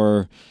bad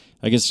for,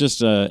 like, it's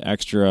just a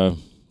extra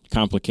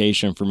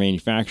complication for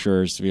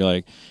manufacturers to be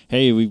like,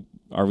 hey,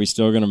 are we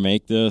still going to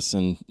make this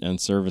and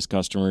service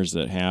customers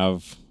that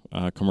have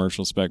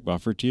commercial spec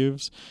buffer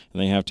tubes,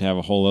 and they have to have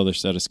a whole other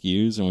set of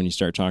SKUs. And when you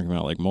start talking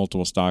about like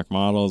multiple stock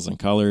models and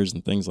colors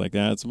and things like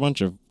that, it's a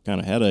bunch of kind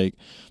of headache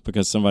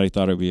because somebody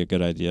thought it would be a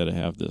good idea to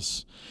have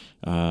this,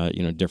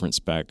 different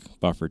spec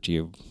buffer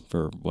tube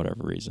for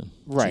whatever reason.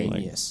 Right. So,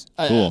 like, yes.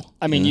 Cool.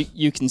 I mean,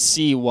 you can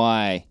see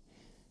why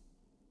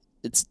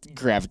it's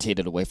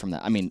gravitated away from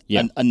that. I mean,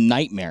 a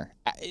nightmare.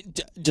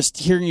 Just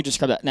hearing you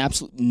describe that, an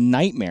absolute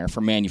nightmare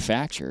for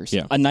manufacturers.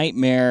 Yeah. A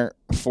nightmare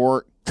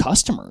for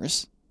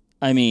customers.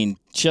 I mean,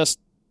 just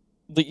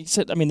like you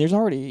said. I mean, you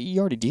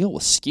already deal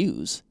with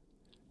SKUs.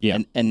 Yeah.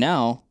 And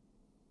now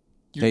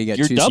you're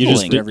two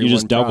doubling. SKUs. You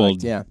just doubled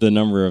product, the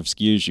number of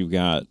SKUs you've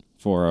got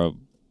for a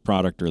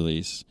product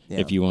release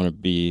if you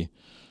want to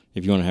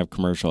have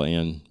commercial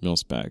and mil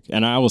spec.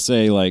 And I will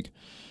say, like,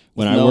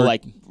 when I worked,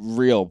 like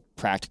real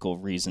practical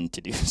reason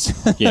to do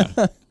so.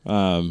 Yeah.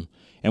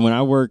 And when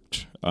I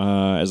worked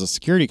as a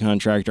security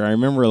contractor, I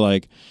remember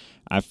like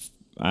I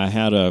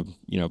had a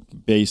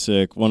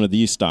basic one of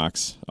these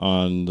stocks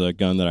on the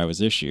gun that I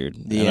was issued.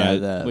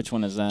 Which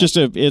one is that?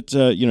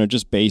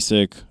 Just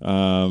basic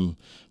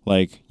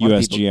like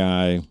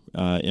USGI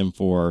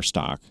M4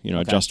 stock,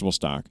 adjustable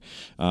stock.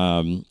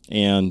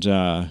 And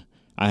I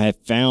had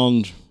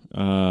found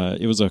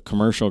it was a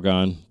commercial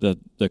gun that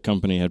the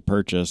company had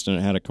purchased, and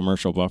it had a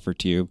commercial buffer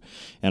tube.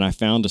 And I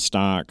found a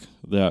stock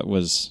that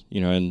was,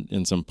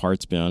 in some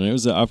parts bin. And it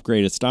was an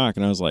upgraded stock,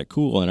 and I was like,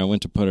 cool. And I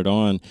went to put it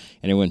on,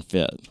 and it wouldn't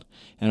fit.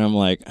 And I'm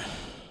like,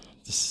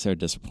 this is so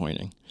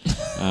disappointing.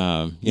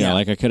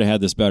 Like I could have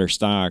had this better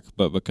stock,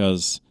 but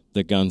because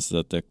the guns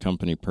that the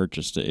company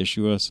purchased to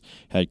issue us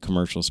had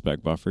commercial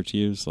spec buffer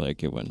tubes,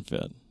 like it wouldn't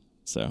fit.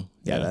 So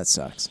yeah, that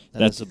sucks.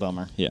 That's a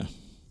bummer. Yeah.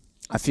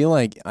 I feel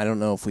like, I don't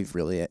know if we've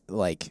really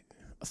like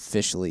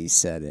officially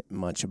said it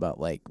much about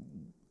like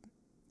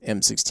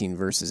M16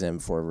 versus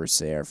M4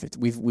 versus AR-15.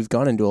 We've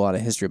gone into a lot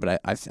of history, but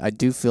I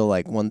do feel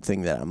like one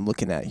thing that I'm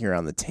looking at here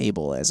on the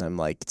table as I'm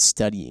like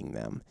studying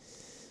them,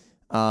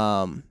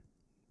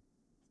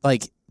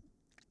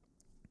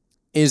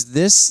 is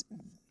this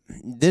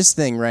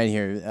thing right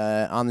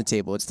here on the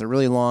table. It's the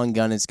really long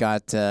gun. It's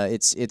got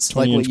it's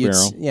like what you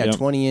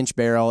 20-inch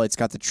barrel. It's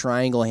got the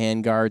triangle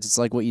hand guards. It's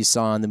like what you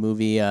saw in the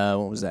movie.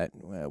 What was that?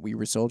 We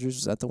Were Soldiers.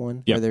 Was that the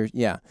one?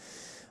 Yeah.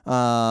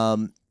 Now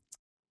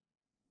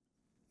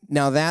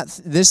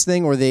this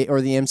thing or the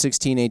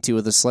M16A2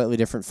 with a slightly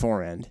different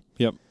forend.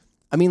 Yep.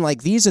 I mean,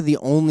 like, these are the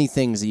only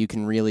things that you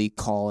can really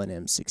call an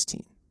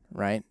M16,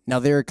 right? Now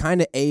they're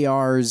kind of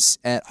ARs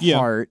at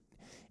heart.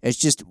 It's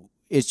just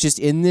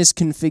in this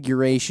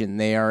configuration,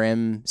 they are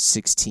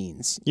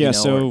M16s. Yeah,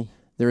 so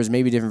there's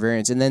maybe different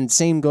variants. And then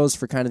same goes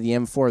for kind of the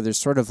M4. There's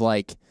sort of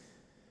like,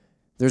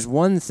 there's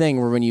one thing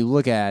where when you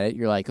look at it,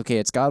 you're like, okay,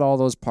 it's got all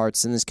those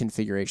parts in this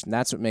configuration.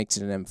 That's what makes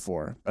it an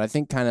M4. But I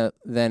think kind of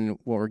then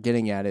what we're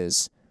getting at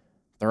is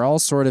they're all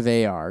sort of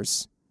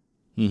ARs.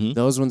 Mm-hmm.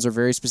 Those ones are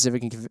very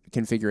specific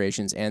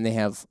configurations, and they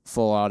have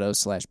full auto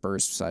 /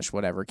 burst /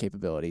 whatever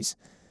capabilities.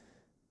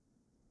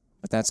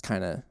 But that's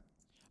kind of...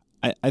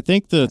 I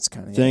think the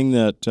thing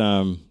that,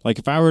 like,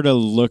 if I were to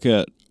look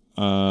at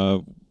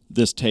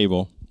this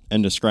table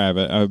and describe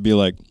it, I would be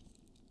like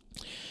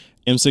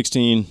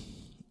M16,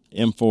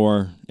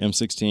 M4,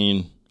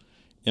 M16,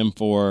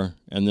 M4,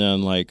 and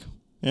then like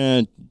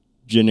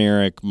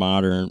generic,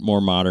 modern, more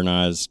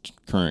modernized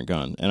current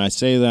gun. And I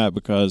say that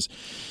because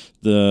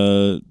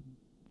the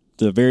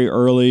very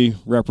early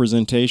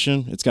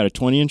representation, it's got a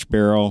 20-inch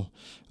barrel,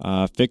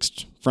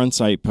 fixed front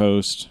sight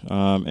post,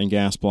 and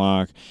gas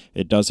block.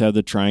 It does have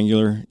the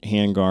triangular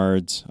hand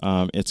guards.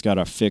 It's got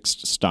a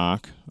fixed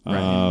stock,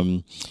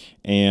 and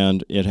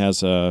it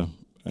has a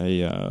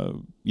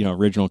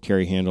original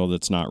carry handle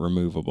that's not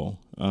removable.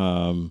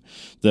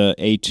 The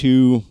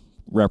A2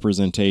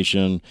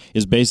 representation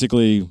is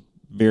basically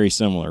very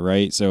similar,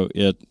 right? So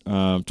it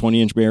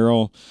 20-inch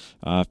barrel,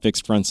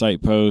 fixed front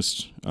sight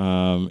post.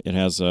 It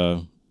has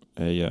a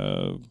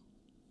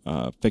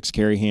fixed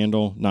carry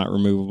handle, not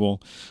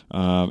removable,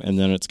 and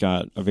then it's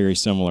got a very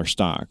similar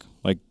stock.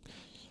 Like,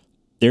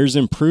 there's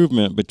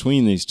improvement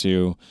between these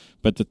two,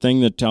 but the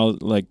thing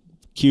that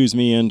cues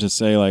me in to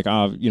say, like,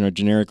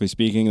 generically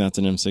speaking, that's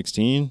an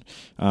M16,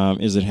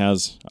 is it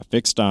has a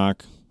fixed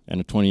stock and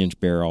a 20-inch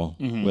barrel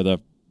with a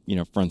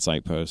front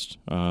sight post,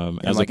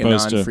 as like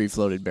opposed a non-free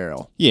floated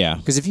barrel. Yeah,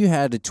 because if you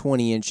had a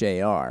 20-inch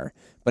AR,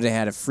 but it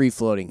had a free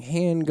floating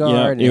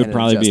handguard, it would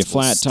probably be a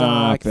flat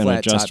top and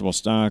adjustable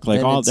stock.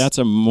 Like, that's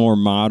a more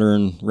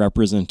modern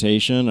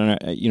representation,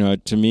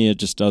 and to me, it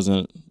just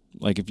doesn't.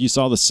 Like, if you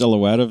saw the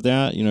silhouette of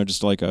that,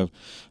 just like a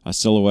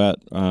silhouette,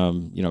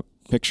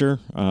 picture,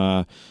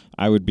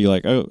 I would be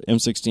like, oh,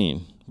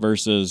 M16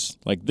 versus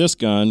like this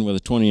gun with a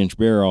 20-inch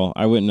barrel.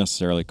 I wouldn't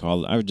necessarily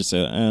call it. I would just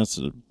say it's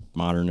a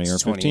modern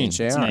AR-15.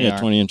 20-inch AR. Yeah,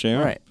 20-inch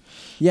AR. Right.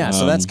 Yeah,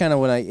 so that's kind of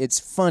what it's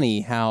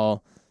funny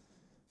how,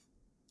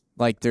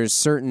 like, there's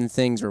certain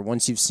things where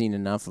once you've seen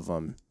enough of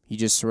them, you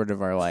just sort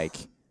of are like,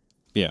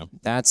 yeah,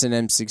 that's an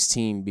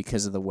M16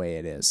 because of the way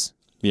it is.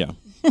 Yeah.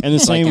 And the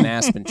same, like an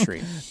aspen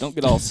tree. Don't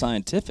get all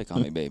scientific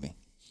on me, baby.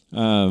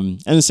 And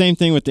the same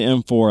thing with the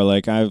M4.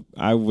 Like,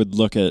 I would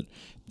look at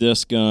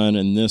this gun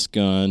and this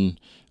gun,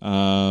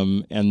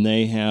 and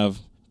they have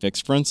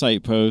fixed front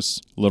sight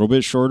posts, a little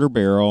bit shorter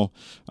barrel.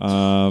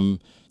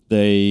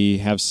 They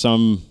have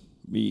some.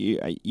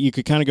 You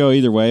could kind of go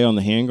either way on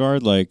the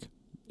handguard, like.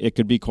 It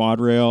could be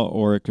quad rail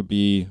or it could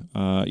be,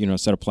 a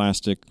set of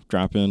plastic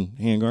drop-in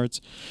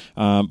handguards.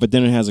 But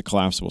then it has a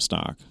collapsible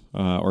stock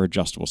or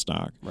adjustable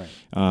stock. Right.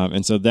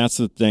 And so that's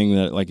the thing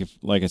that,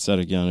 like I said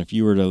again, if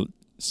you were to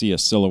see a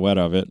silhouette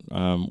of it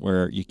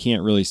where you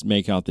can't really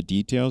make out the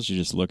details, you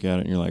just look at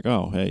it and you're like,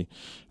 oh, hey,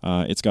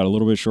 it's got a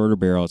little bit shorter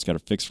barrel, it's got a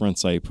fixed front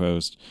sight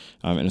post,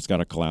 and it's got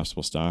a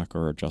collapsible stock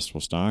or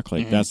adjustable stock.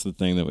 Like that's the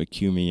thing that would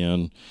cue me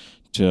in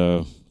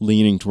to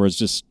leaning towards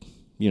just,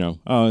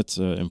 it's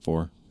a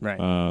M4.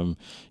 Right.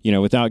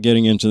 Without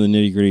getting into the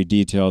nitty gritty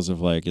details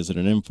of like, is it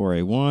an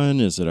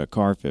M4A1? Is it a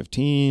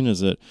AR-15?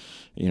 Is it,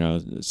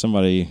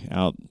 somebody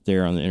out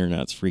there on the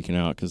internet's freaking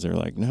out because they're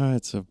like, no,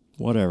 it's a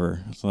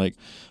whatever. It's like,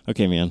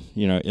 okay, man,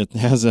 it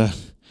has a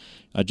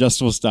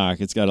adjustable stock.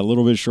 It's got a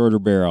little bit shorter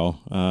barrel,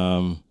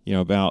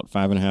 about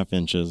 5.5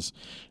 inches,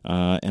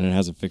 and it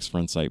has a fixed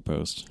front sight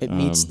post. It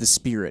meets the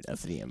spirit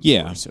of the M4.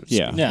 Yeah, so to speak.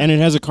 yeah, and it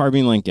has a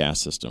carbine link gas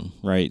system,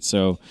 right?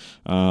 So,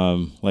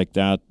 like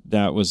that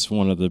was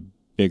one of the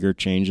bigger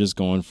changes,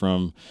 going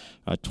from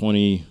a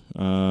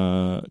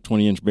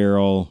 20-inch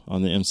barrel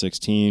on the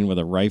M16 with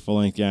a rifle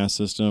length gas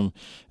system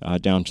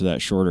down to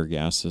that shorter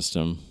gas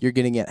system. You're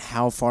getting at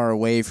how far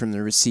away from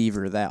the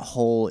receiver that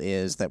hole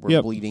is that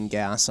we're bleeding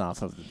gas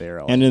off of the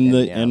barrel. And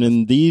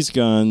in these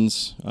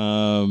guns,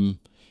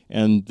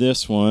 and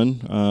this one,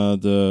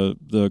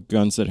 the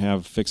guns that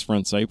have fixed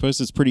front sight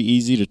posts, it's pretty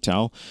easy to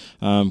tell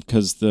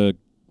because the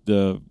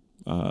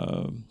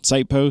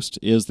sight post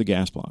is the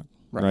gas block.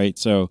 Right.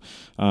 So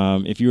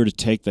if you were to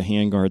take the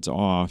handguards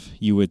off,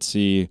 you would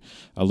see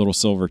a little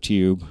silver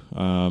tube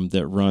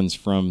that runs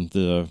from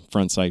the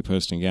front sight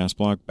post and gas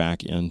block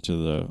back into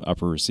the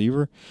upper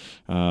receiver.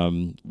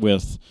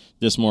 With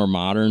this more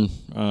modern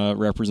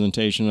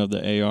representation of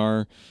the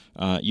AR,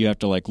 you have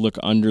to look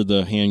under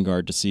the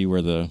handguard to see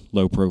where the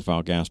low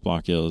profile gas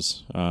block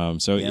is.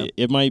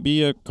 It might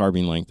be a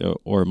carbine length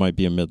or it might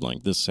be a mid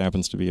length. This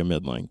happens to be a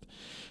mid length.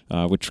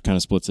 Which kind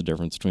of splits the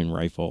difference between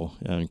rifle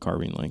and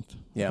carbine length.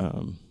 Yeah.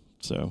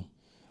 So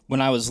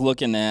when I was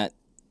looking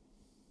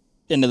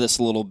into this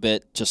a little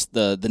bit, just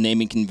the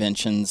naming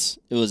conventions,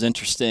 it was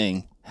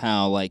interesting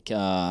how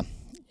and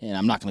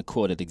I'm not going to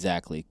quote it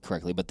exactly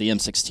correctly, but the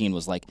M16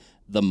 was like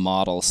the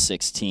Model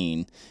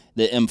 16.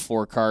 The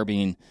M4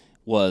 carbine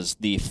was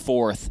the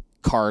fourth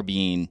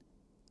carbine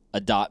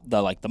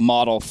the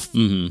Model,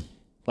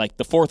 like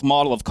the fourth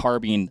model of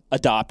carbine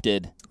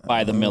adopted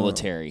by the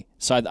military.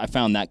 So I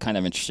found that kind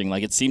of interesting.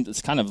 Like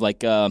it's kind of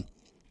like I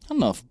don't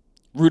know if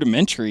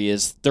rudimentary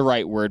is the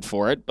right word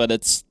for it, but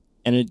it's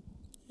pretty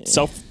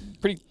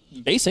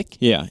basic.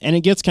 Yeah, and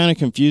it gets kind of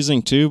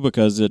confusing too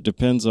because it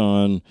depends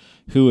on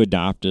who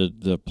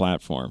adopted the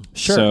platform.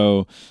 Sure.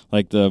 So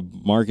like the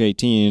Mark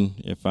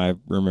 18, if I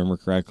remember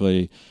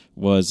correctly,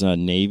 was a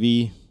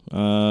Navy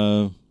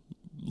led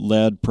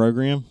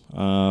program,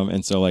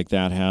 and so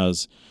that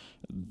has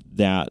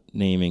that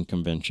naming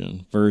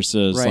convention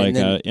versus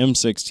a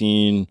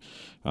M16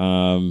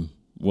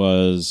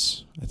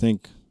 was, I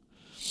think,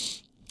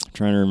 I'm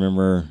trying to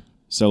remember.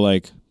 So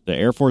the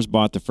Air Force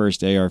bought the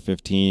first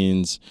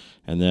AR-15s,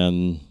 and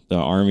then the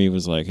Army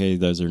was like, hey,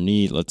 those are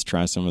neat, let's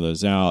try some of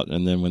those out.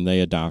 And then when they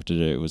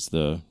adopted it, it was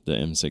the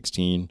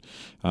M16.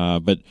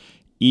 But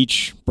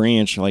each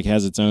branch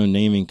has its own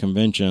naming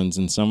conventions,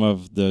 and some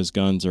of those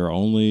guns are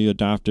only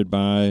adopted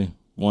by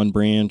one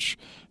branch,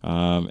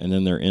 and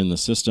then they're in the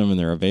system and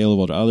they're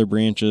available to other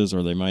branches,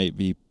 or they might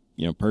be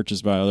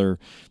purchased by other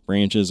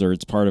branches, or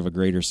it's part of a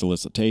greater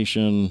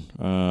solicitation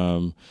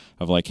of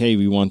hey,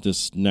 we want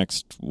this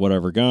next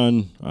whatever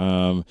gun,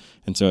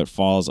 and so it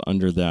falls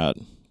under that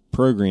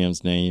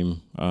program's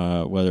name,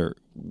 whether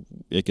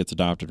it gets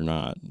adopted or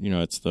not.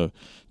 It's the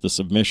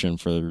submission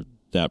for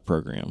that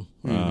program.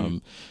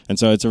 And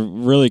so it's a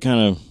really kind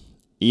of,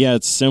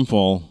 it's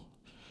simple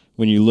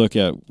when you look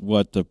at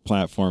what the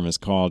platform is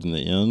called in the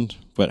end,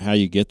 but how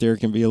you get there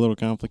can be a little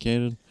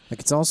complicated.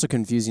 It's also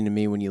confusing to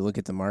me when you look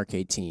at the Mark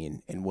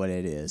 18 and what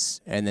it is,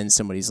 and then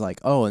somebody's like,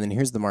 oh, and then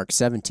here's the Mark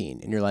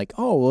 17, and you're like,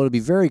 oh, well, it'll be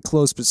very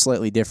close but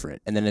slightly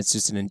different, and then it's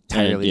just an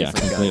entirely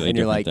different gun, and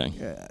you're like,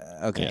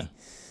 okay.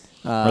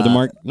 Yeah. Or the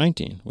Mark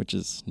 19, which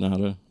is not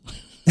a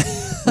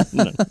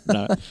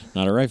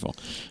not a rifle,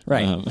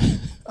 right?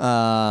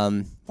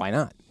 Why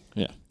not?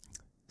 Yeah.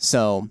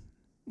 So,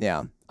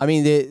 yeah. I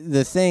mean,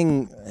 the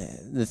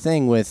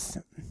thing with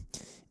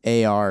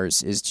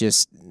ARs is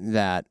just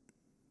that,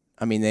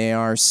 I mean, they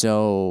are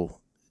so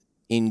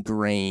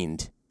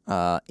ingrained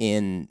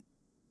in,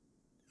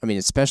 I mean,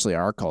 especially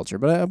our culture,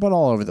 but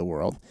all over the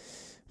world.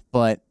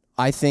 But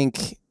I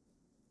think,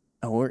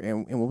 and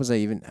what was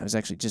I was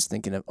actually just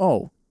thinking of,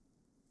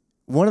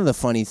 one of the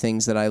funny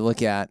things that I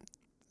look at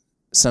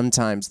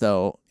sometimes,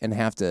 though, and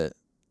have to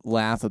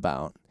laugh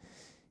about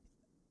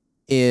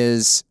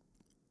is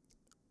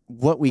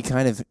what we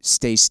kind of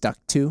stay stuck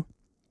to.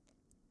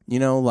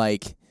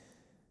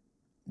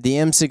 the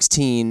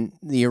M16,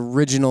 the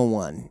original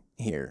one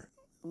here,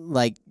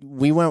 like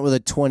we went with a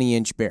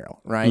 20-inch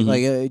barrel, right?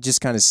 Like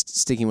just kind of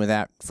sticking with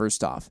that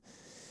first off.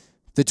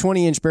 The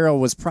 20-inch barrel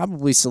was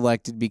probably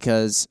selected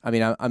because, I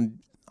mean,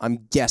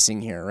 I'm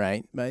guessing here,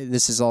 right?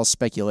 This is all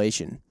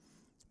speculation.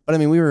 But I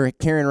mean, we were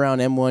carrying around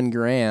M1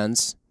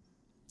 Garands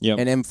and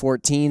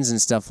M14s and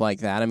stuff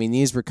like that. I mean,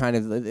 these were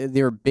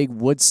they were big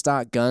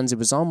woodstock guns. It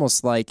was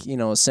almost like,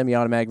 a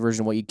semi-automatic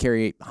version of what you'd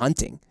carry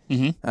hunting.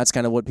 That's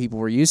kind of what people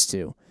were used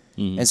to.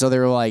 And so they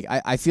were like,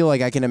 I feel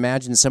like I can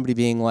imagine somebody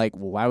being like,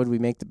 well, why would we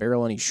make the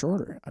barrel any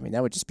shorter? I mean,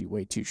 that would just be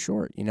way too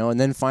short, And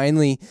then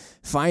finally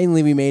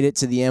we made it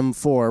to the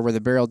M4 where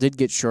the barrel did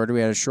get shorter. We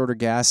had a shorter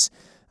gas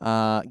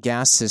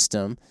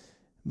system.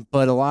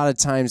 But a lot of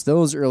times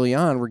those early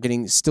on were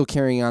still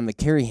carrying on the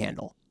carry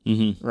handle,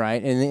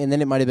 right? And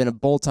then it might have been a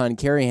bolt-on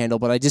carry handle,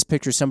 but I just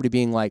picture somebody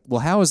being like,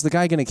 well, how is the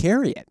guy going to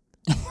carry it?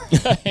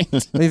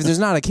 If there's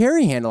not a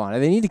carry handle on it,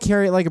 they need to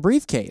carry it like a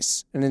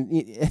briefcase. And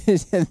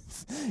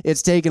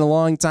it's taken a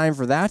long time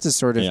for that to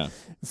sort of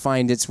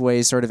find its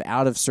way sort of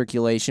out of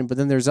circulation. But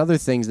then there's other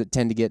things that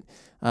tend to get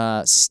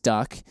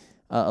stuck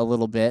a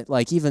little bit,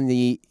 like even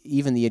the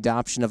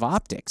adoption of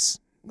optics.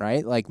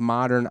 Right? Like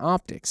modern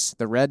optics.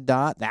 The red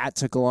dot, that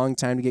took a long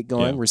time to get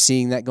going. Yeah. We're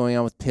seeing that going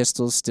on with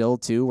pistols still,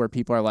 too, where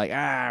people are like,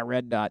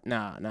 red dot,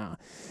 nah.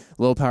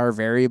 Low power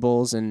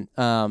variables. And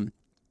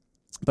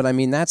but, I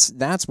mean,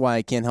 that's why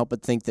I can't help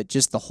but think that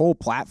just the whole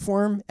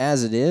platform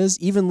as it is,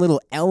 even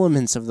little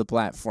elements of the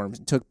platform,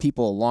 took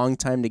people a long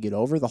time to get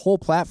over. The whole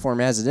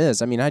platform as it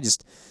is, I mean,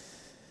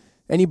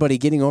 anybody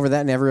getting over that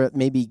and ever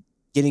maybe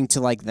getting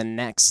to, like, the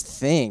next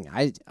thing,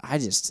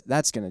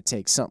 that's going to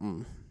take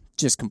something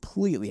just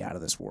completely out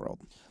of this world.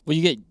 Well,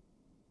 you get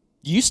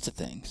used to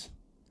things.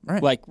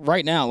 Right. Like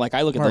right now, like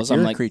I look at Mark, those,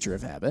 I'm like, a creature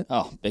of habit.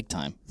 Oh, big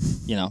time.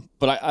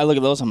 But I look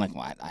at those, I'm like,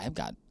 well,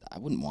 I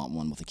wouldn't want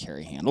one with a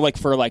carry handle. Like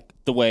for like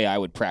the way I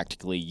would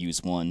practically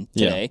use one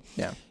today.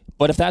 Yeah.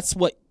 But if that's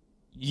what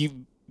you've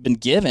been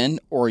given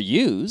or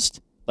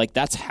used, like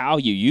that's how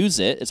you use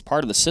it, it's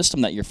part of the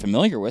system that you're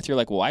familiar with, you're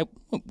like, well,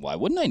 why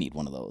wouldn't I need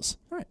one of those?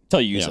 Right.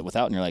 Until you use it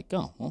without, and you're like,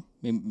 oh, well,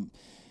 maybe,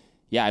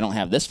 I don't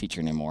have this feature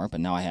anymore, but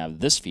now I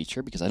have this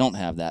feature because I don't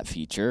have that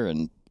feature.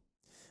 And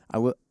I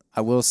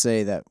will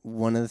say that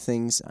one of the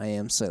things I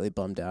am slightly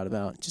bummed out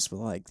about, just with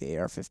like the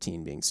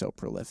AR-15 being so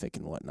prolific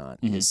and whatnot,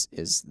 is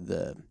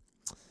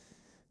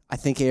I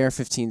think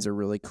AR-15s are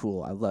really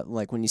cool. I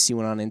like when you see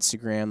one on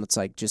Instagram that's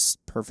like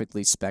just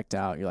perfectly specced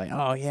out. You're like,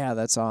 oh yeah,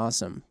 that's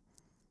awesome.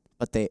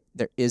 But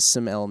there is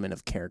some element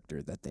of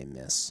character that they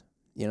miss.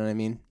 You know what I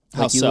mean?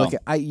 How so?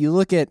 You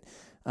look at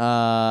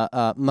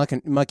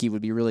Mucky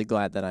would be really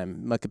glad that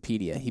I'm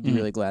Muckipedia. He'd be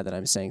really glad that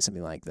I'm saying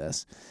something like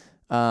this.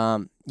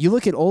 You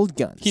look at old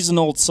guns. He's an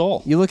old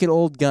soul. You look at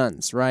old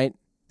guns, right?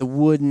 The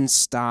wooden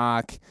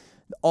stock,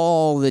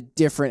 all the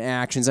different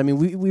actions. I mean,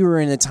 we were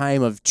in a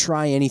time of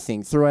try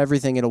anything, throw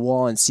everything at a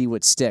wall and see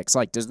what sticks.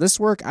 Like, does this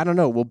work? I don't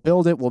know. We'll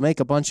build it. We'll make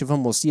a bunch of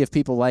them. We'll see if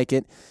people like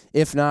it.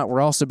 If not,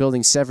 we're also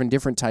building 7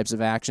 different types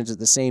of actions at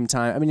the same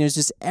time. I mean, there's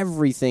just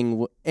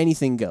everything.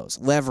 Anything goes.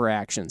 Lever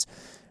actions.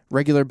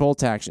 Regular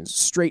bolt actions,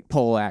 straight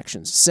pull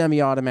actions,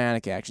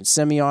 semi-automatic actions.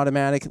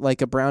 Semi-automatic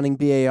like a Browning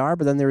BAR,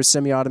 but then there was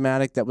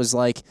semi-automatic that was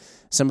like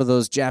some of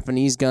those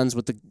Japanese guns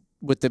with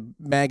the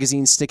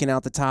magazine sticking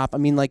out the top. I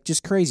mean, like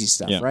just crazy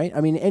stuff, right?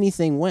 I mean,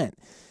 anything went.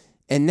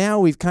 And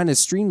now we've kind of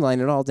streamlined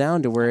it all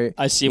down to where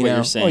I see what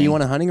you're saying. Oh, you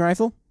want a hunting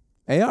rifle?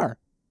 AR.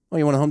 Oh,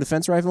 you want a home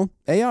defense rifle?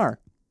 AR.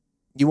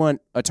 You want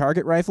a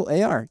target rifle?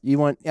 AR.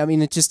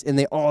 And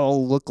they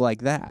all look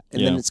like that.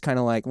 And then it's kind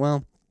of like,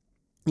 well,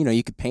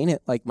 you could paint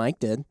it like Mike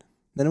did.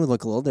 Then it would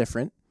look a little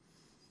different.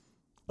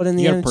 But in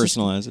the end, you got to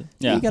personalize it.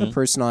 Yeah, you got to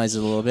personalize it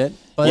a little bit.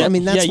 But I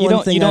mean, that's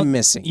one thing I'm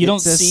missing. You don't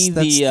see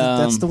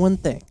that's the one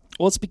thing.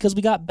 Well, it's because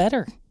we got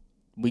better.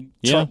 We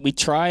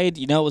tried.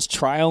 It was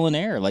trial and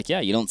error. Like,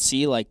 you don't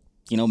see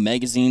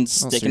magazines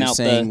sticking out.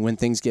 Saying when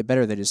things get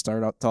better, they just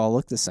start to all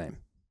look the same.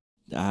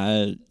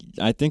 I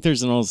think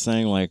there's an old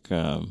saying like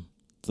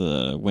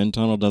the wind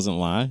tunnel doesn't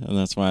lie, and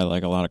that's why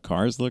like a lot of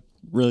cars look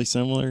really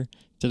similar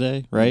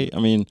today, right? I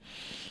mean,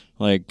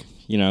 like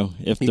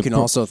if you can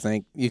also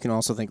think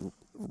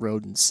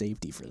road and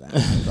safety for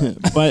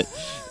that. But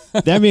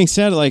that being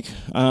said, like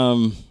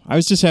I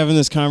was just having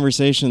this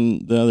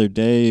conversation the other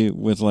day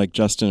with like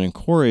Justin and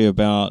Corey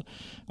about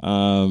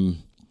I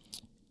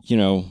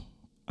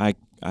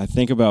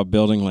think about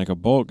building like a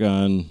bolt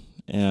gun,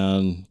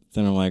 and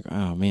then I'm like,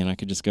 oh man, I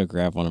could just go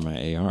grab one of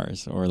my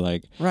ARs, or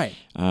like, right,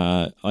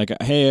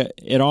 hey,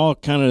 it all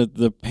kind of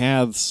the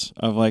paths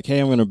of like, hey,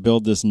 I'm going to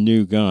build this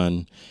new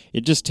gun.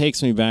 It just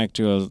takes me back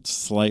to a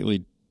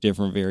slightly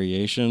different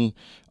variation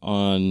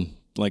on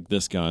like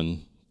this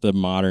gun, the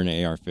modern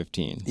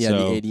AR-15. Yeah,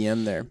 so, the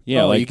ADM there.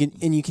 Yeah, you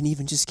can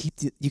even just keep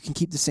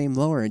the same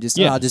lower and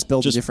I'll just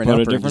build a different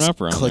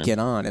upper and click it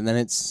on, and then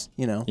it's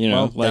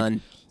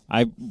done.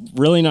 I'm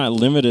really not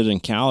limited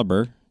in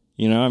caliber.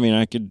 I mean,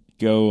 I could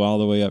go all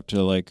the way up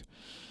to like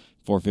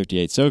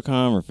 458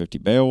 SOCOM or 50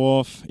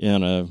 Beowulf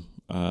in a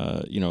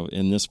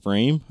in this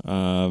frame,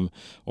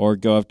 or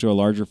go up to a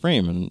larger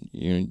frame. And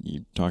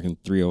you're talking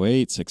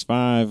 308,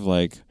 6.5,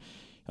 like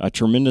a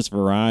tremendous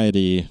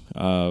variety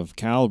of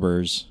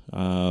calibers.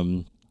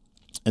 And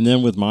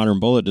then with modern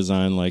bullet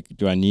design, like,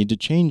 do I need to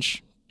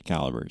change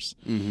calibers?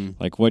 Mm-hmm.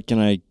 Like, what can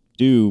I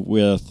do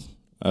with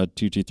a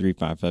 223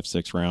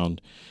 5.56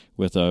 round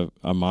with a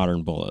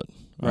modern bullet?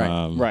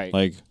 Right. Right.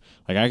 Like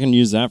I can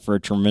use that for a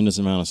tremendous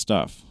amount of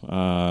stuff,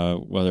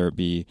 whether it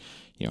be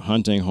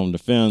hunting, home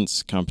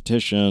defense,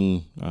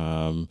 competition,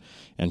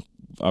 and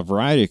a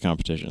variety of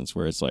competitions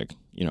where it's like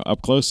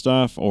up close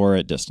stuff or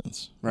at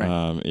distance.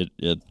 Right.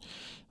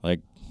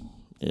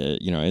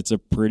 It's a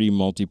pretty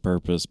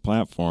multi-purpose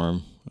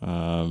platform,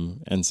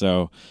 and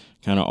so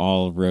kind of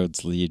all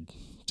roads lead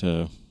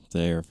to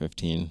the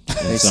AR-15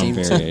 in some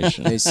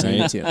variation. They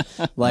seem to.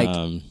 Like,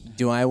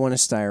 do I want a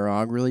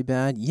Styrog really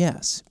bad?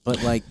 Yes,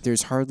 but like,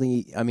 there's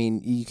hardly. I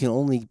mean, you can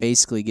only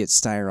basically get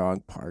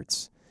Styrog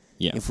parts.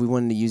 Yeah. If we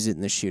wanted to use it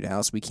in the shoot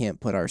house, we can't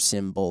put our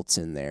sim bolts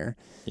in there.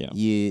 Yeah.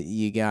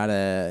 You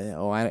gotta.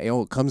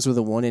 It comes with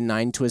a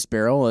 1-in-9 twist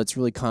barrel. It's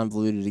really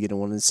convoluted to get a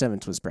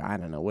 1-in-7 twist barrel. I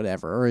don't know,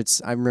 whatever. Or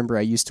it's. I remember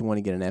I used to want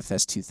to get an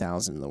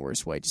FS2000 in the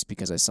worst way, just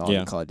because I saw it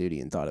in Call of Duty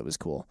and thought it was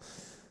cool.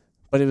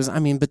 But it was. I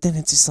mean, but then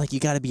it's just like you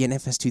got to be an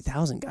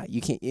FS2000 guy.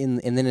 You can't.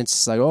 And then it's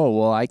just like, oh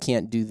well, I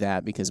can't do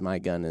that because my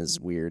gun is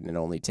weird and it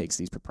only takes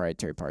these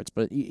proprietary parts.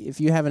 But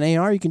if you have an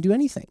AR, you can do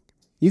anything.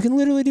 You can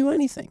literally do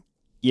anything.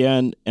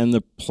 Yeah, and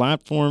the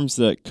platforms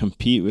that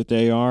compete with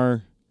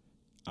AR,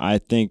 I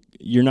think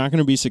you're not going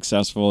to be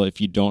successful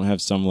if you don't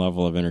have some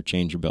level of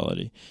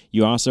interchangeability.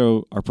 You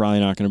also are probably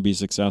not going to be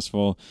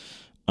successful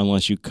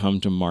unless you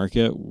come to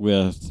market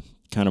with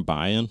kind of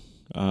buy-in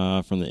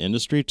from the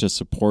industry to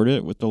support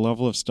it with the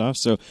level of stuff.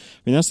 So,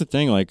 I mean, that's the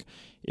thing. Like,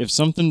 if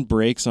something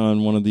breaks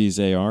on one of these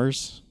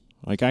ARs,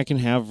 like, I can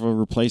have a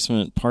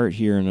replacement part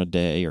here in a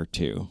day or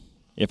two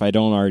if I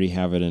don't already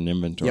have it in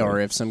inventory. Yeah, or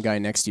if some guy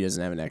next to you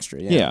doesn't have an extra.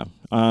 Yeah.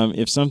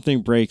 If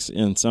something breaks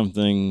in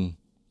something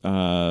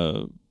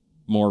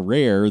more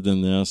rare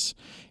than this,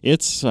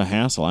 it's a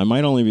hassle. I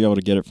might only be able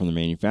to get it from the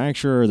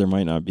manufacturer. There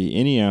might not be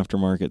any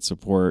aftermarket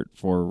support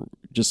for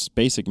just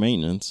basic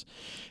maintenance.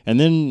 And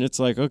then it's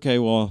like, okay,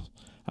 well,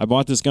 I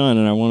bought this gun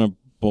and I want to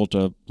bolt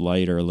a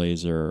light or a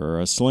laser or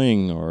a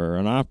sling or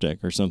an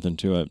optic or something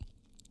to it.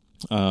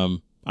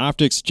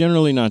 Optics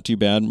generally not too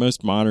bad.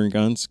 Most modern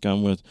guns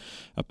come with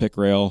a pick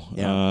rail,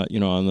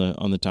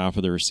 on the top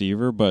of the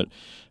receiver. But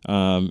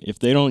if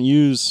they don't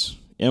use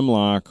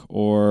M-lock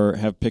or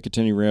have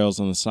Picatinny rails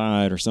on the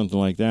side or something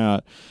like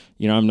that,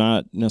 I'm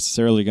not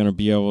necessarily going to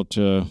be able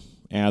to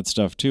add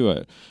stuff to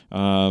it.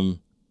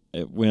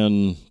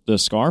 When the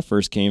SCAR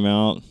first came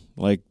out,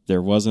 like,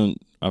 there wasn't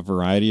a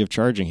variety of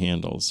charging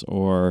handles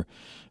or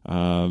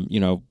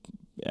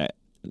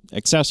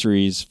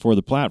accessories for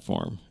the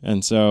platform,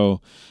 and so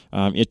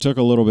it took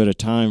a little bit of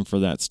time for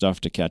that stuff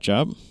to catch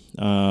up.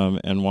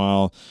 And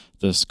while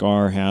the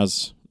SCAR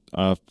has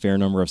a fair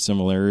number of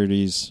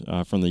similarities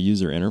from the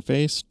user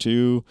interface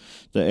to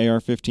the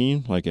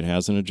AR-15, like, it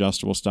has an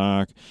adjustable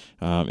stock,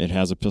 it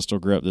has a pistol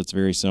grip that's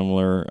very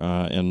similar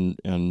and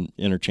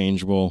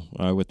interchangeable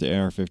with the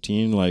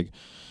AR-15. Like,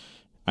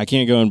 I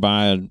can't go and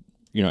buy a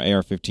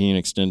AR-15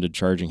 extended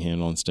charging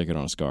handle and stick it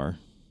on a SCAR.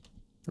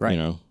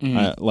 Right.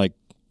 Like,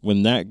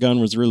 when that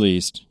gun was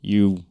released,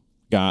 you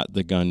got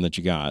the gun that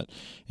you got,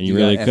 and you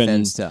really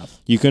couldn't stuff.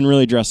 You couldn't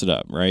really dress it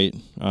up, right?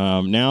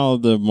 Now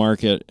the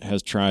market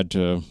has tried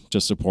to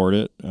support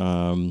it,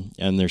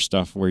 and there's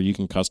stuff where you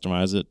can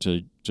customize it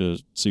to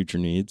suit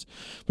your needs,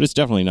 but it's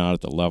definitely not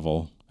at the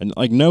level, and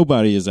like,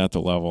 nobody is at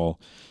the level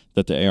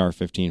that the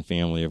AR-15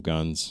 family of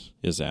guns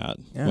is at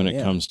when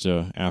it comes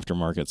to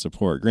aftermarket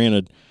support.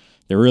 Granted,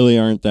 there really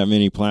aren't that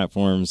many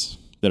platforms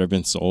that have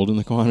been sold in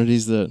the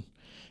quantities that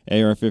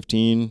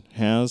AR-15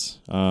 has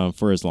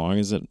for as long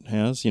as it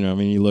has.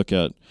 You look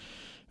at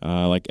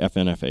like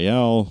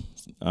FNFAL,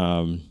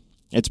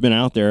 it's been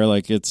out there,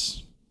 like,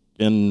 it's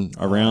been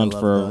around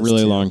for a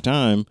really long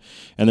time,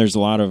 and there's a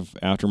lot of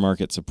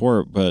aftermarket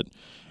support, but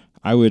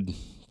I would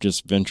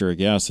just venture a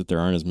guess that there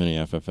aren't as many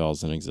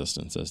FFLs in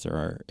existence as there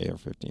are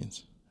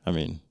AR-15s. I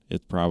mean,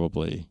 it's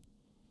probably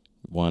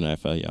 1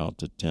 FAL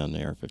to 10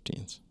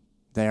 AR-15s.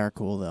 They are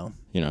cool, though.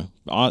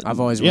 I've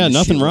always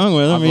nothing wrong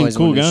with them. I mean,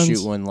 cool guns.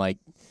 Shoot one, like,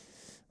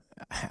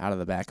 out of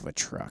the back of a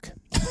truck.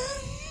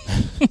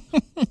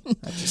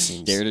 That just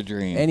seems, dare to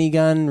dream. Any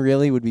gun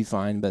really would be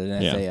fine, but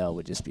an FAL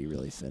would just be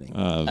really fitting.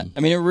 I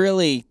mean, it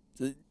really,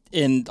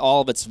 in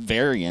all of its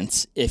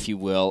variants, if you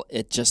will,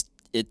 it's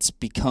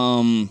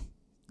become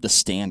the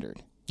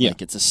standard. Yeah.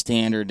 Like, it's a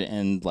standard,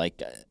 and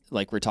like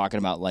we're talking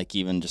about, like,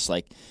 even just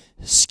like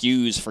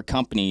SKUs for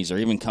companies or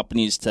even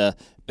companies to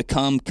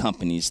become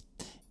companies.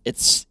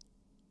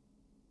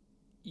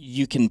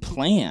 You can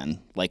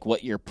plan, like,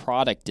 what your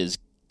product is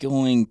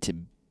going to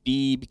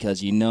be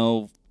because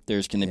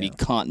there's going to be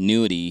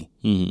continuity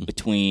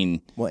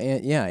between. Well,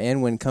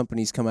 and when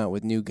companies come out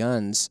with new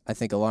guns, I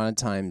think a lot of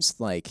times,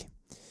 like,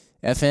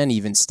 FN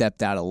even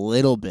stepped out a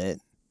little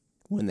bit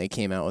when they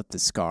came out with the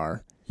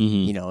SCAR.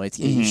 You know, it's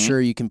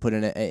sure you can put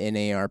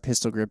an AR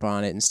pistol grip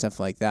on it and stuff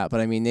like that.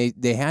 But I mean,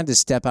 they had to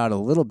step out a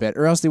little bit,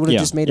 or else they would have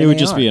just made an AR. It would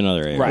just be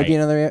another AR. Right. It would be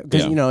another AR.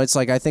 Because, you know, it's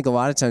like, I think a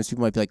lot of times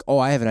people might be like, oh,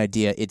 I have an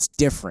idea. It's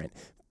different.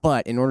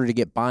 But in order to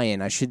get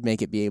buy-in, I should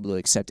make it be able to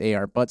accept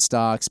AR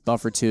buttstocks,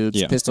 buffer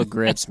tubes, pistol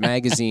grips,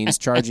 magazines,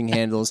 charging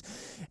handles.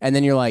 And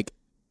then you're like,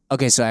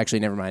 okay, so actually,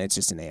 never mind. It's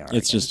just an AR.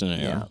 It's just an AR.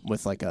 Yeah,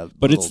 with like a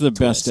But it's the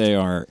twist. best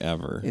AR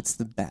ever. It's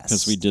the best.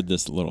 Because we did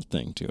this little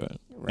thing to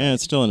it. Right. Yeah,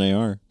 it's still an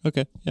AR.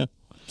 Okay, yeah.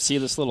 See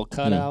this little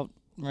cutout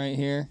right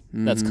here?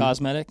 That's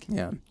cosmetic?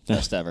 Yeah.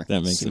 Best ever.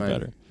 That makes it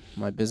better.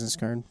 My business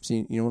card.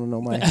 See, you want to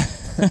know my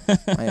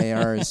my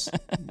AR is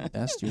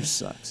best. Yours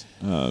sucks.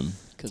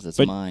 Because it's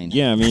mine.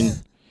 Yeah, I mean,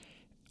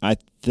 I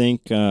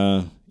think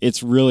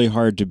it's really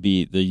hard to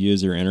beat the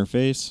user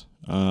interface.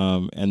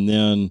 And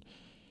then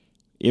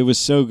it was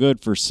so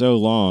good for so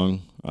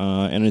long,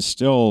 and it's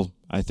still,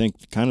 I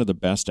think, kind of the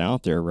best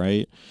out there,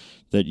 right?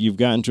 That you've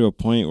gotten to a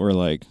point where,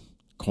 like,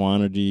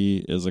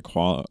 quantity is a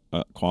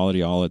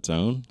quality all its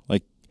own.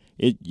 Like,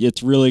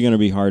 it's really going to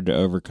be hard to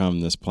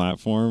overcome this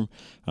platform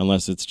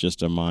unless it's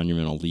just a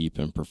monumental leap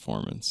in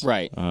performance.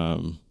 Right.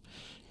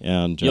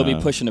 And you'll be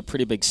pushing a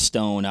pretty big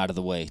stone out of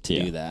the way to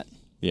do that.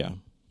 Yeah.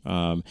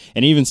 And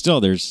even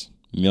still, there's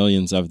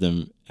millions of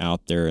them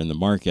out there in the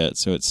market,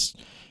 so it's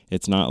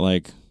not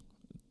like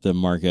the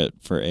market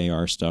for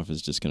AR stuff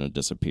is just going to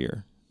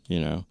disappear, you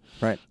know?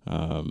 Right.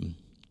 Yeah,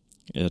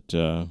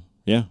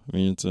 I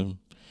mean, it's a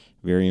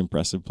very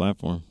impressive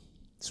platform.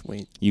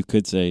 Sweet. You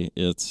could say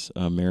it's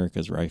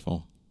America's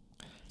rifle.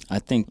 I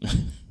think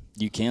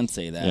you can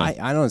say that. Yeah.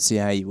 I don't see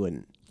how you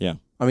wouldn't. Yeah.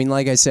 I mean,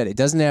 like I said, it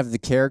doesn't have the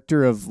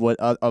character of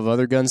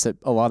other guns that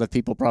a lot of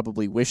people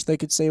probably wish they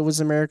could say was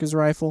America's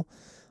rifle.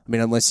 I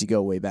mean, unless you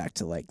go way back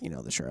to, like, you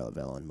know, the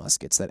Charlottesville and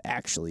muskets that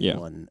actually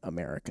won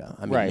America.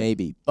 I mean,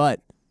 maybe.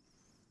 But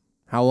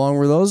how long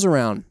were those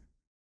around?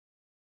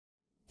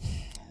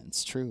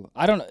 It's true.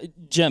 I don't know.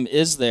 Jim,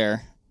 is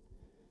there,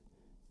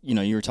 you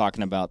know, you were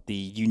talking about the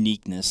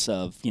uniqueness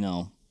of, you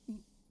know,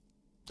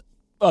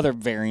 other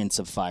variants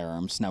of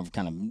firearms. Now we've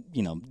kind of,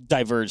 you know,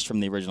 diverged from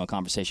the original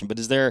conversation, but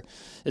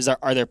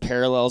are there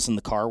parallels in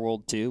the car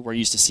world too, where you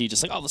used to see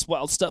just like, oh, this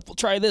wild stuff, we'll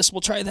try this, we'll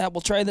try that,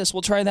 we'll try this,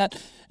 we'll try that,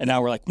 and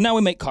now we're like, now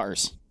we make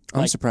cars.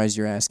 I'm surprised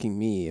you're asking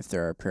me if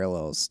there are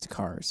parallels to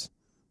cars.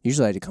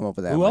 Usually I had to come up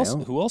with that.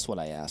 Who else would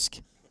I ask?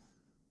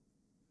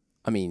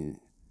 I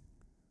mean,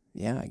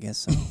 yeah, I guess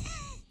so.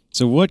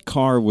 So what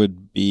car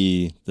would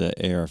be the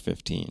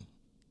AR-15?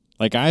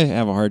 Like, I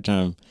have a hard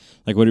time.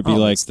 Like, would it be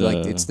it's the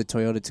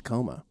Toyota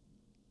Tacoma.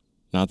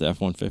 Not the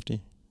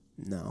F-150?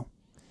 No.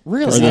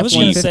 Really? I was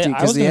going to say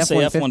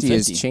F-150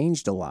 has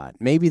changed a lot.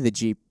 Maybe the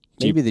Jeep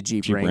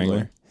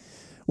Wrangler.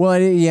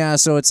 Well,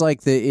 so it's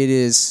like it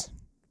is.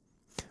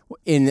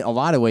 In a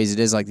lot of ways, it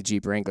is like the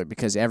Jeep Wrangler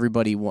because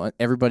everybody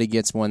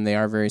gets one. They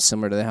are very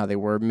similar to how they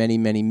were many,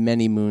 many,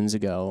 many moons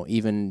ago,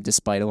 even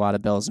despite a lot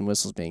of bells and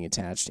whistles being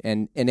attached.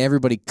 And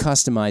everybody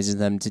customizes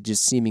them to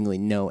just seemingly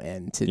no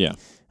end to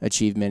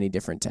achieve many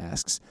different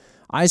tasks.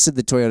 I said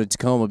the Toyota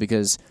Tacoma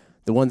because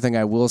the one thing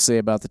I will say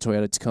about the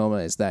Toyota Tacoma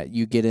is that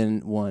you get in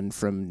one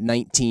from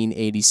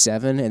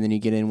 1987 and then you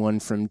get in one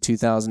from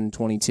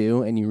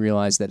 2022 and you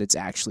realize that it's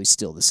actually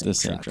still the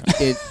same truck.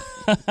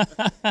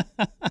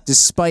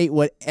 Despite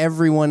what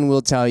everyone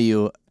will tell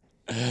you,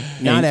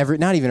 not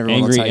even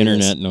everyone will tell you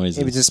internet this.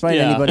 noises. Despite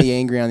anybody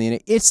angry on the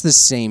internet, it's the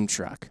same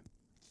truck.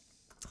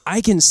 I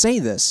can say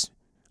this.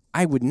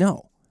 I would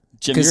know.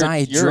 Because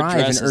I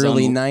drive an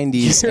early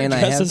 90s and I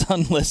have... Your address is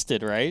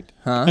unlisted, right?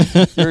 Huh?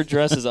 Your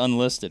address is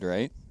unlisted,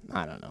 right?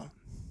 I don't know.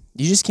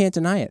 You just can't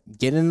deny it.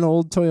 Get in an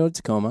old Toyota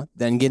Tacoma,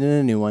 then get in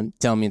a new one.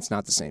 Tell me it's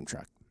not the same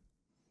truck.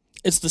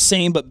 It's the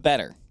same but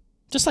better.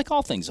 Just like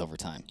all things over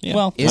time. Yeah.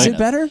 Well, is it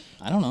better?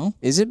 I don't know.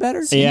 Is it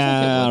better?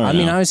 Yeah, I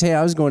mean, I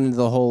was going into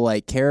the whole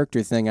like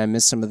character thing. I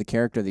missed some of the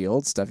character of the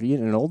old stuff. You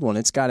get an old one,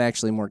 it's got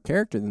actually more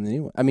character than the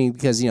new one. I mean,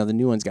 because the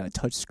new one's got a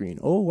touch screen.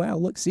 Oh wow,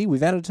 look, see,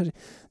 we've added a touch.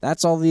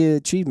 That's all the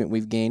achievement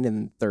we've gained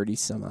in 30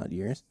 some odd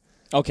years.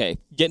 Okay,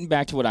 getting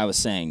back to what I was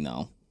saying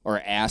though,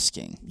 or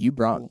asking.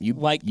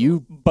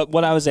 But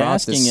what I was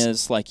asking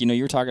is like,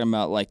 you were talking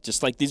about like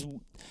just like these,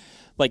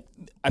 like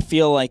I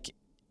feel like.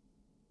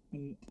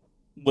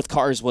 With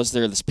cars, was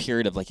there this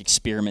period of like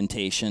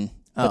experimentation?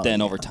 But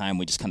then over time,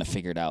 we just kind of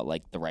figured out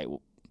like the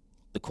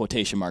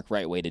quotation mark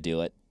right way to do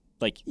it.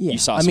 Like you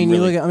saw.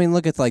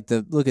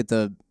 Look at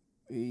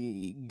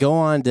go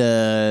on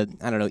to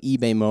I don't know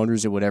eBay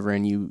Motors or whatever,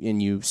 and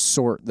you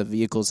sort the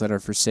vehicles that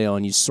are for sale,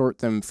 and you sort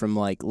them from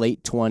like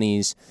late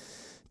 20s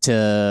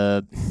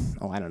to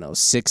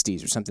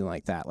 60s or something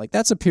like that. Like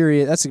that's a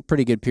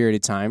pretty good period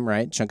of time,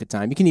 right? Chunk of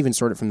time. You can even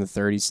sort it from the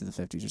 30s to the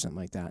 50s or something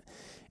like that.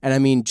 And I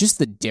mean, just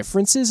the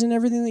differences in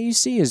everything that you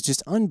see is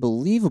just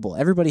unbelievable.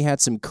 Everybody had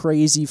some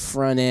crazy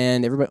front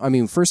end.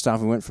 First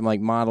off, we went from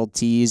like Model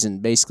Ts and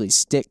basically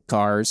stick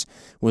cars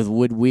with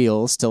wood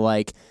wheels to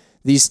like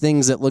these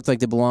things that looked like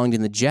they belonged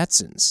in the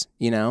Jetsons,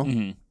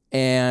 Mm-hmm.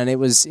 and it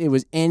was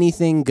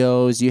anything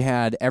goes. You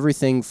had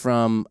everything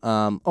from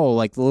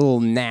like the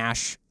little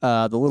Nash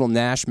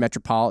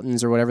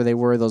Metropolitans or whatever they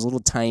were, those little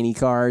tiny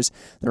cars.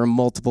 There were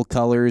multiple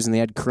colors and they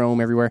had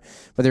chrome everywhere,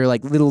 but they were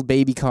like little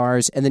baby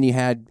cars. And then you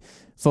had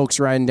folks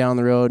riding down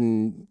the road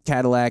in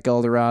Cadillac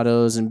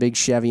Eldorados and big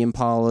Chevy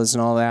Impalas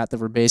and all that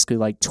were basically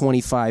like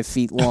 25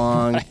 feet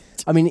long. Right.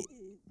 I mean,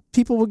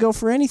 people would go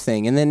for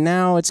anything. And then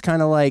now it's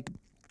kind of like,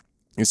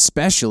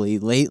 especially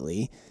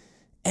lately,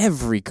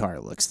 every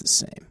car looks the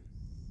same.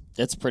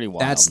 It's pretty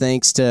wild. That's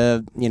thanks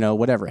to,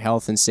 whatever,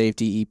 health and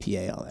safety,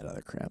 EPA, all that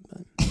other crap.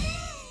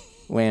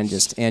 And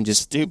just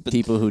stupid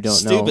people who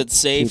don't know. Stupid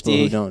safety.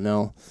 People who don't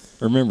know.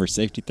 Remember,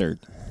 safety third.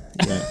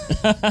 Yeah.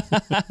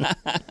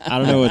 I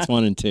don't know what's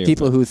 1 and 2.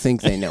 People who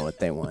think they know what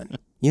they want.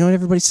 You know what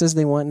everybody says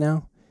they want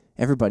now?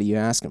 Everybody, you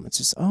ask them, it's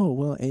just, oh,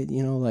 well,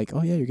 like,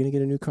 oh, yeah, you're going to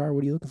get a new car.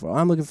 What are you looking for? Oh,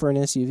 I'm looking for an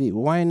SUV.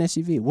 Well, why an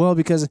SUV? Well,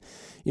 because,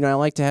 I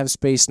like to have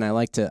space and I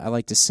like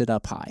to sit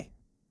up high.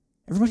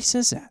 Everybody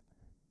says that.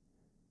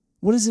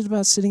 What is it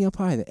about sitting up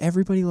high that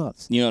everybody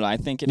loves? You know what I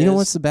think it is? You know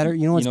what's better?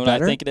 You know what's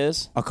better? I think it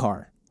is? A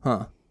car.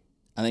 Huh.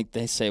 I think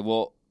they say,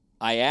 well,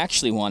 I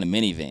actually want a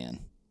minivan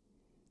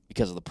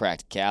because of the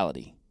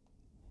practicality.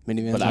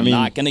 Minivans. But I'm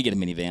not going to get a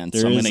minivan,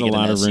 so I'm going to get an SUV. There is a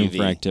lot of room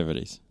for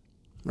activities.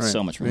 Right.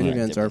 So much room.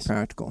 Minivans are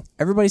practical.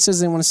 Everybody says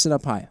they want to sit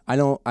up high. I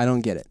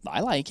don't get it.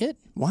 I like it.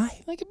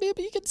 Why? Like it,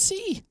 you can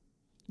see.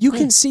 You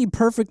can see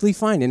perfectly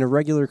fine in a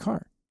regular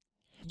car.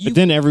 But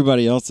then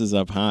everybody else is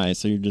up high,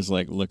 so you're just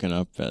like looking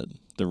up at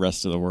the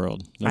rest of the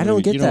world. I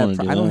don't get that.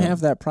 I don't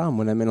have that problem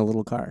when I'm in a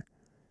little car.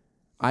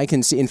 I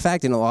can see. In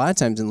fact, in a lot of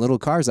times in little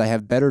cars, I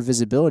have better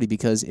visibility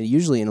because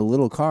usually in a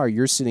little car,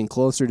 you're sitting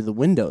closer to the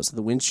windows,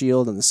 the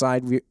windshield and the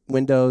side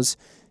windows.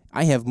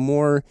 I have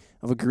more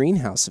of a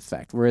greenhouse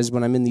effect. Whereas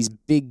when I'm in these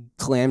big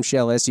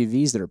clamshell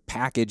SUVs that are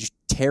packaged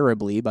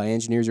terribly by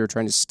engineers who are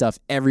trying to stuff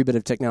every bit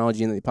of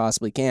technology in that they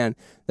possibly can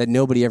that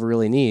nobody ever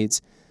really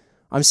needs,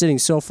 I'm sitting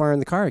so far in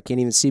the car, I can't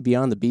even see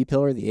beyond the B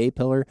pillar, the A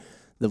pillar.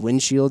 The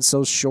windshield's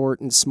so short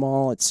and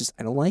small. It's just,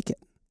 I don't like it.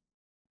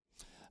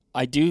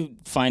 I do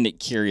find it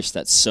curious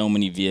that so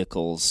many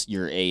vehicles,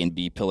 your A and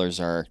B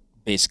pillars are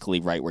basically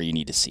right where you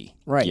need to see.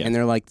 Right, yeah. And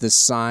they're like the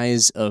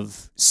size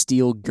of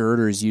steel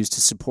girders used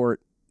to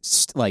support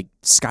like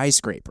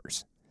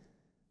skyscrapers.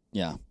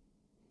 Yeah.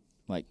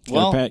 Like,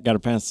 got to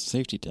pass the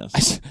safety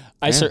test.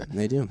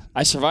 They do.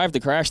 I survived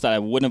the crash that I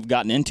wouldn't have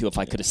gotten into if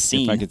I could have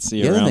seen. If I could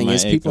see the around other thing my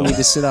is people need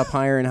to sit up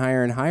higher and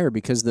higher and higher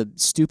because the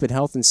stupid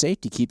health and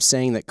safety keeps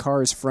saying that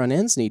cars' front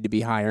ends need to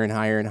be higher and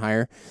higher and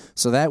higher.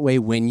 So that way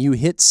when you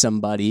hit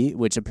somebody,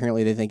 which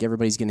apparently they think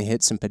everybody's going to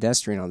hit some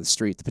pedestrian on the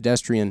street, the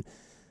pedestrian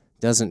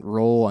doesn't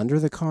roll under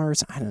the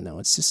cars. I don't know.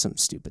 It's just some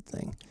stupid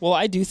thing. Well,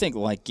 I do think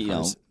I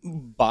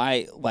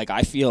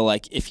feel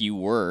like if you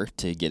were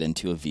to get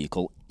into a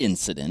vehicle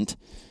incident,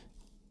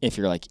 if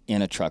you're like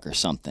in a truck or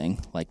something,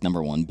 like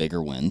number one,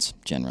 bigger wins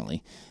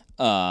generally,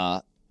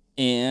 I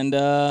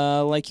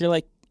feel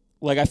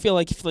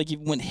like if you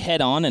went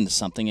head on into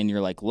something and you're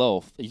like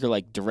low, you're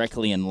like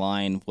directly in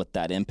line with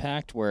that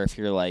impact. Where if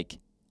you're like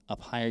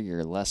up higher,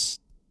 you're less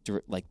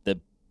like the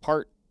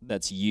part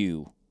that's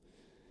you.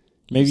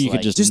 Maybe you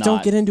could just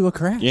don't get into a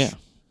crash. Yeah,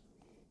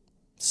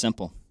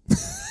 simple.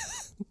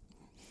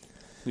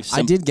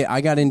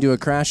 I got into a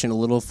crash in a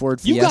little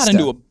Ford Fiesta. You got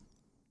into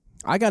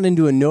I got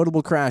into a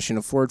notable crash in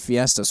a Ford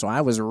Fiesta, so I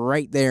was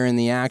right there in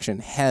the action,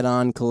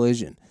 head-on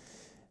collision.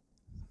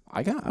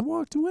 I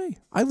walked away.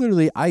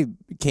 I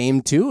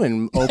came to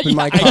and opened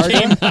my car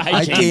door.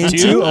 I came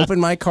to,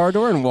 opened my car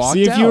door, and walked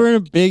out. See, if you were in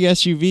a big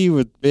SUV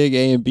with big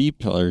A and B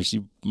pillars,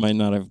 you might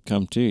not have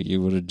come to.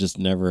 You would have just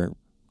never.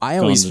 I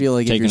always feel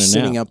like if you're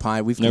sitting up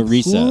high, we've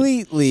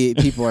completely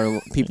people are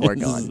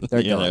gone.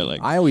 They're gone. They're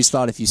like, I always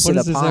thought if you sit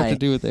up high, what does this have to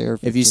do with the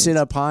AR-15? If you sit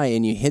up high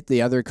and you hit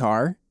the other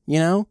car,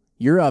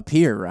 you're up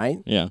here, right?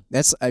 Yeah.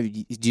 That's.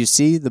 Do you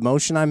see the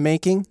motion I'm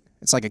making?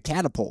 It's like a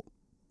catapult,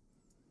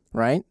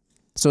 right?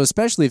 So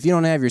especially if you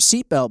don't have your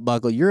seatbelt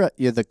buckle, you're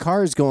the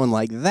car's going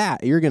like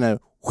that. You're gonna.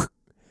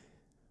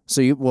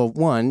 So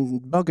one,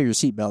 buckle your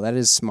seatbelt. That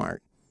is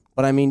smart.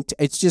 But I mean,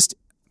 it's just.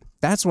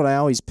 That's what I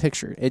always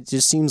picture. It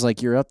just seems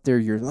like you're up there.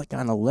 You're like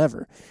on a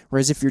lever.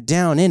 Whereas if you're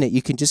down in it,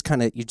 you can just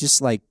kind of. You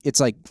just like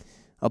it's like.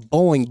 A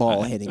bowling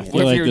ball hitting it.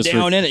 Well, if you're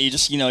down in it, you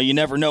just you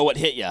never know what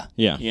hit you.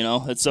 Yeah,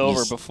 it's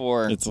over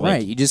before. It's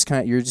right. You just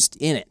you're just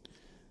in it.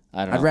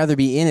 I don't know. I'd rather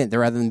be in it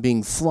rather than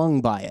being flung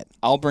by it.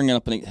 I'll bring it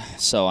up.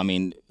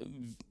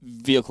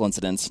 Vehicle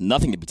incidents,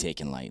 nothing to be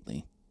taken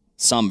lightly.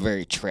 Some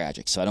very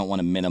tragic. So I don't want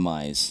to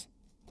minimize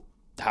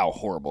how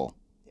horrible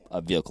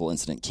a vehicle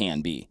incident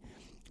can be.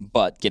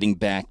 But getting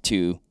back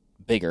to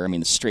bigger,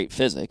 the straight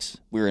physics.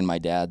 We were in my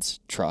dad's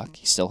truck.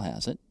 He still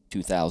has it.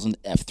 2000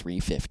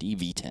 F350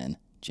 V10,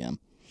 Jim.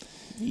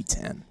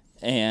 V10.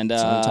 And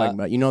that's what I'm talking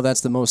about.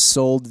 That's the most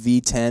sold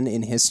V10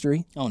 in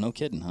history. Oh, no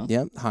kidding, huh?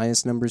 Yep,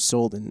 highest numbers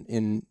sold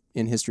in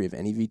history of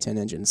any V10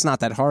 engine. It's not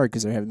that hard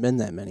because there haven't been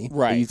that many.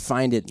 Right. But you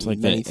find it. It's like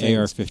many the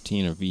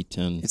AR-15 of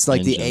V10. It's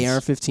like the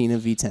AR-15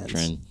 of V10s.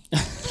 Trend.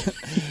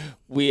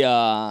 we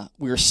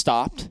were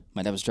stopped.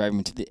 My dad was driving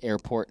me to the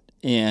airport,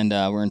 and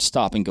we're in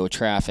stop-and-go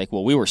traffic.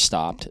 Well, we were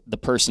stopped. The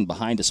person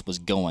behind us was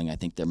going. I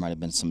think there might have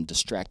been some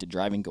distracted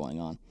driving going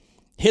on.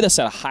 Hit us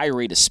at a high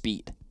rate of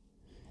speed.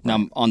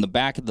 Now, on the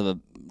back of the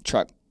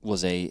truck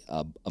was a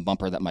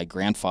bumper that my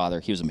grandfather,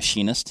 he was a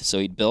machinist, so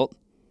he'd built.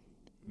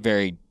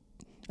 I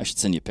should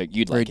send you a picture.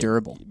 You'd like it. Very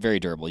durable. Very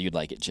durable. You'd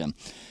like it, Jim.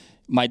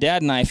 My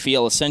dad and I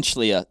feel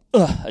essentially a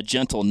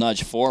gentle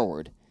nudge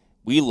forward.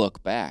 We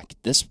look back.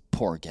 This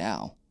poor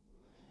gal.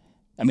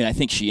 I mean, I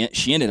think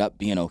she ended up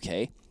being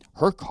okay.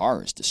 Her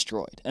car is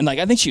destroyed, and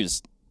I think she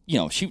was,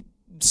 she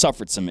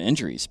suffered some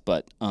injuries,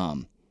 but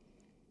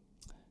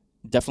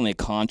definitely a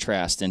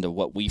contrast into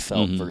what we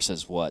felt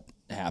versus what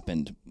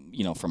happened,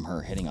 from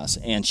her hitting us,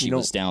 and she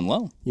was down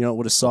low. You know what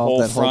would have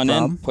solved that whole problem?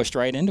 Front end pushed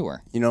right into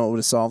her. You know what would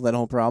have solved that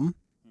whole problem?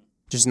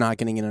 Just not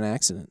getting in an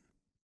accident.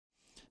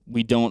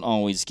 We don't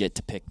always get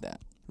to pick that.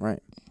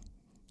 Right.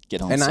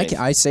 Get home and safe.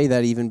 I say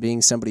that even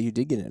being somebody who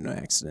did get in an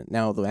accident.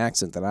 Now, the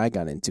accident that I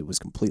got into was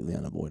completely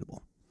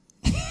unavoidable.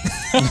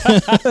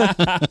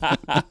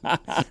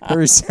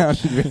 Very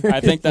sounded. I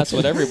think that's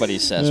what everybody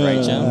says,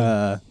 right,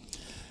 Jim?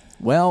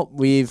 Well,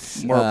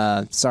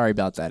 sorry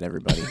about that,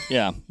 everybody.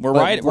 Yeah, we're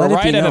right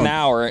at an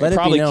hour. Let it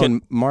be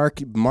known,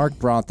 Mark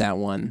brought that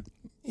one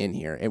in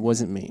here. It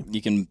wasn't me.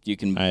 You can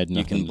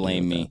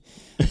blame me.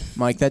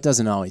 Mike, that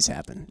doesn't always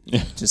happen.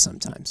 Just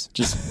sometimes.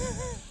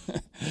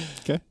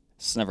 Okay.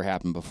 It's never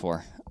happened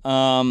before.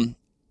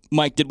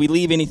 Mike, did we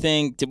leave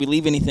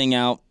anything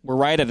out? We're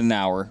right at an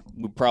hour.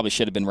 We probably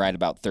should have been right at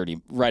about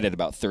 30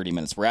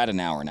 minutes. We're at an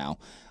hour now.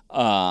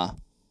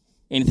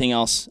 Anything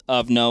else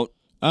of note?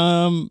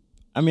 I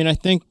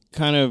think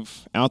kind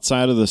of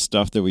outside of the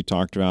stuff that we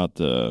talked about,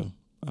 the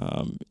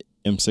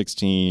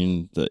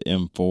M16, the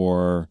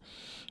M4,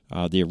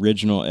 the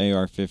original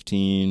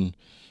AR-15,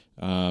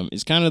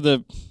 is kind of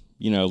the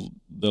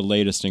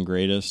latest and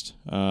greatest.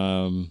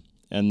 And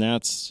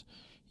that's,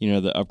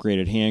 the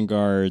upgraded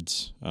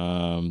handguards,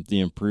 the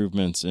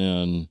improvements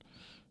in,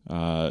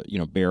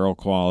 barrel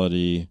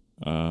quality.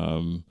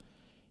 I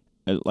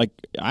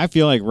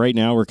feel like right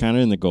now we're kind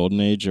of in the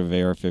golden age of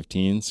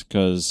AR-15s,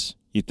 because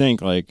you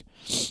think like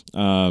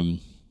a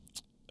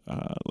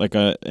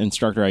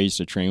instructor I used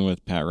to train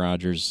with, Pat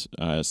Rogers,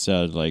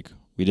 said, we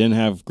didn't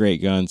have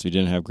great guns, we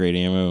didn't have great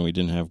ammo, and we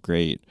didn't have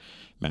great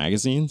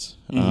magazines.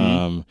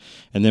 And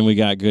then we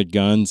got good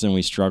guns and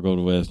we struggled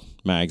with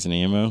mags and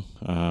ammo.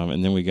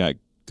 And then we got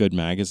good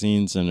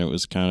magazines, and it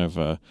was kind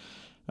of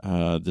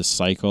this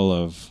cycle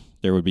of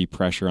there would be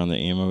pressure on the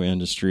ammo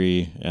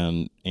industry,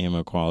 and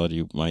ammo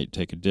quality might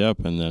take a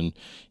dip, and then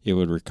it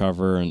would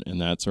recover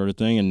and that sort of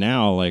thing. And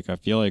now, I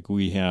feel like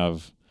we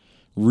have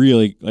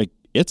really,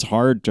 it's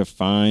hard to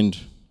find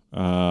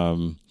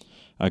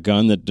a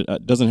gun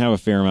that doesn't have a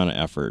fair amount of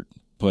effort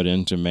put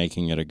into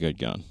making it a good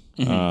gun.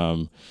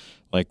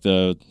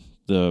 The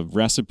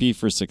recipe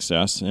for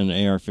success in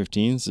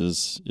AR-15s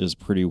is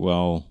pretty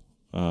well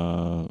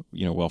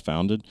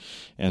founded,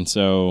 and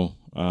so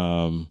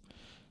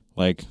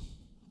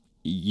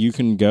you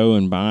can go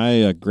and buy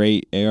a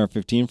great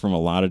AR-15 from a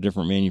lot of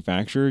different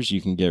manufacturers.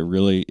 You can get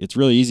it's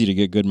really easy to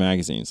get good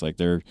magazines.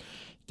 They're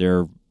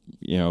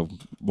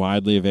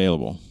widely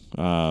available.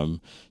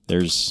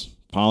 There's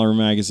polymer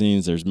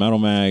magazines, there's metal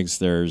mags,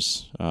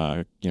 there's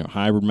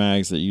hybrid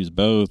mags that use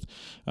both.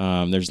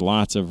 There's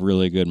lots of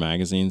really good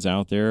magazines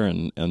out there,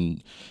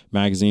 and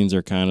magazines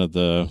are kind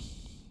of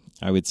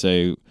I would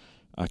say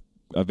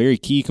a very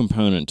key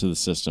component to the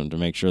system to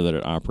make sure that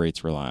it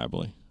operates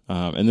reliably.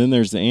 And then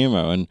there's the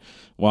ammo, and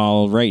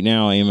while right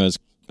now ammo is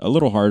a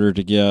little harder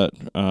to get,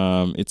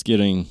 it's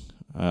getting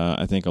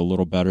I think a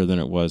little better than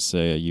it was,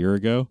 say, a year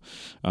ago.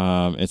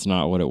 It's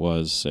not what it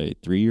was, say,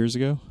 3 years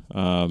ago.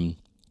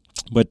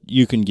 But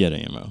you can get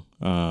ammo.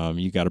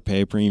 You got to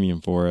pay a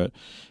premium for it,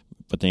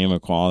 but the ammo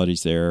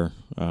quality's there,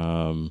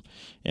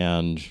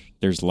 and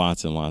there's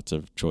lots and lots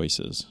of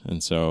choices.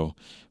 And so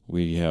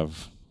we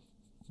have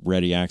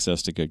ready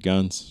access to good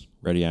guns,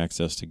 ready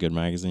access to good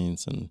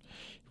magazines, and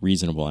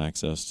reasonable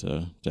access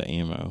to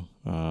ammo.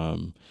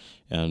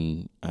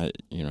 And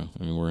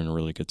we're in a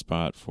really good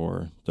spot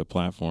for the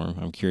platform.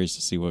 I'm curious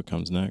to see what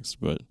comes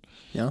next, but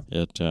yeah,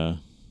 it's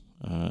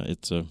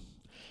a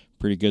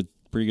pretty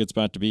good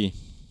spot to be.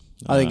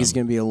 I think it's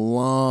going to be a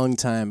long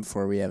time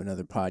before we have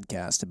another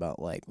podcast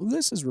about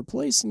this is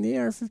replacing the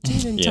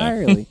AR-15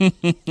 entirely.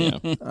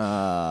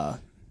 Yeah.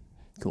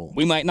 Cool.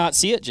 We might not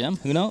see it, Jim.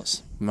 Who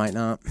knows? Might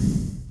not.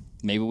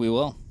 Maybe we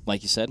will.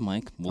 Like you said,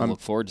 Mike, we'll look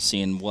forward to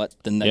seeing what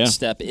the next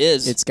step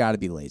is. It's got to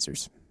be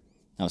lasers.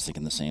 I was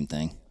thinking the same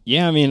thing.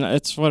 Yeah,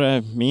 that's what I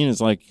mean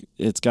is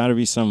it's got to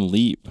be some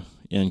leap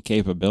in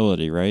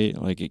capability, right?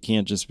 It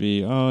can't just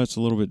be, it's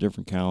a little bit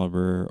different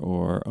caliber,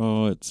 or,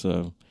 it's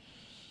a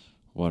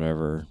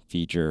whatever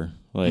feature.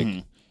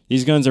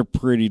 These guns are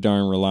pretty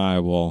darn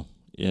reliable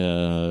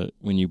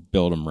when you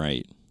build them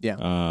right.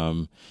 Yeah.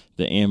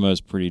 The ammo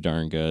is pretty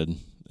darn good,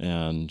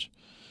 and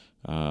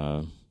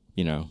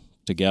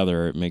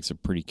together it makes a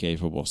pretty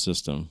capable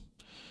system.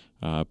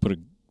 Put a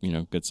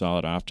good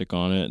solid optic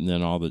on it, and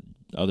then all the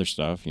other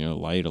stuff,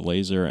 light, a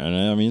laser, and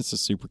I mean it's a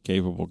super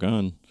capable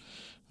gun.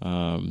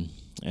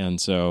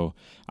 And so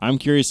I'm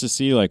curious to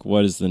see like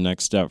what is the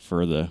next step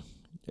for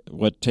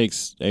what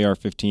takes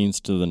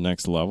AR-15s to the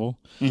next level.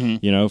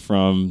 Mm-hmm.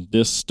 From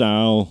this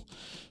style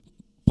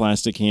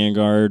plastic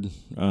handguard,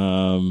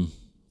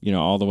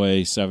 all the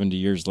way 70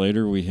 years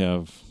later, we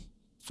have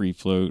free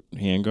float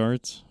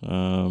handguards.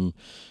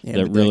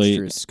 That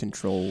really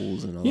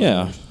controls and all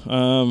yeah.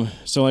 that.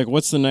 So like,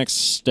 what's the next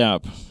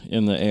step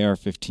in the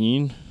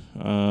AR-15?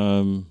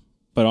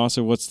 But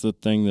also, what's the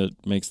thing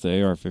that makes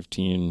the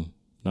AR-15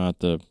 not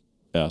the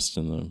best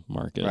in the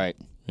market? Right.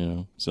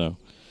 So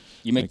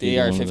you make the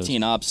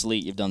AR-15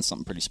 obsolete, you've done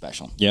something pretty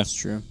special. Yeah. That's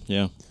true.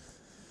 Yeah.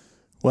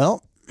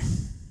 Well,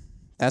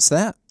 that's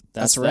that.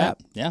 That's a wrap.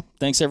 Yeah.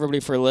 Thanks, everybody,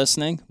 for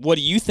listening. What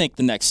do you think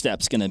the next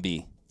step's going to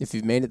be? If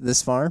you've made it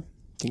this far,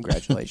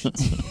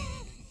 congratulations.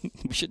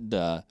 We should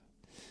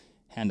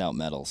hand out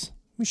medals.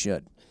 We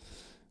should.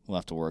 We'll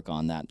have to work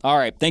on that. All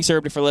right. Thanks,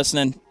 everybody, for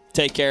listening.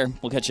 Take care.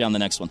 We'll catch you on the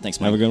next one. Thanks,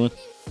 Mike. Have a good one.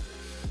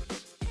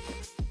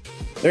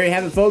 There you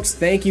have it, folks.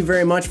 Thank you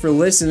very much for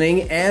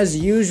listening. As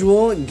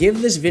usual,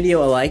 give this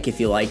video a like if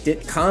you liked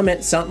it,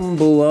 comment something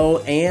below,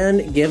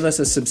 and give us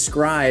a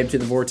subscribe to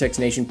the Vortex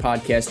Nation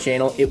podcast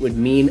channel. It would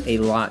mean a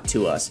lot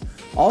to us.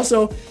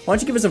 Also, why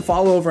don't you give us a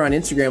follow over on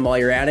Instagram while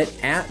you're at it,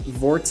 at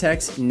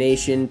Vortex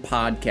Nation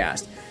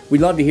Podcast.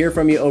 We'd love to hear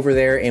from you over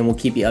there, and we'll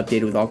keep you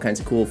updated with all kinds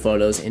of cool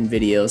photos and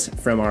videos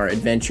from our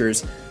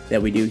adventures that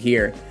we do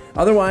here.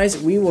 Otherwise,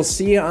 we will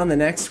see you on the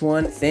next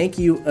one. Thank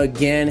you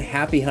again.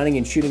 Happy hunting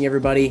and shooting,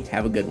 everybody.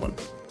 Have a good one.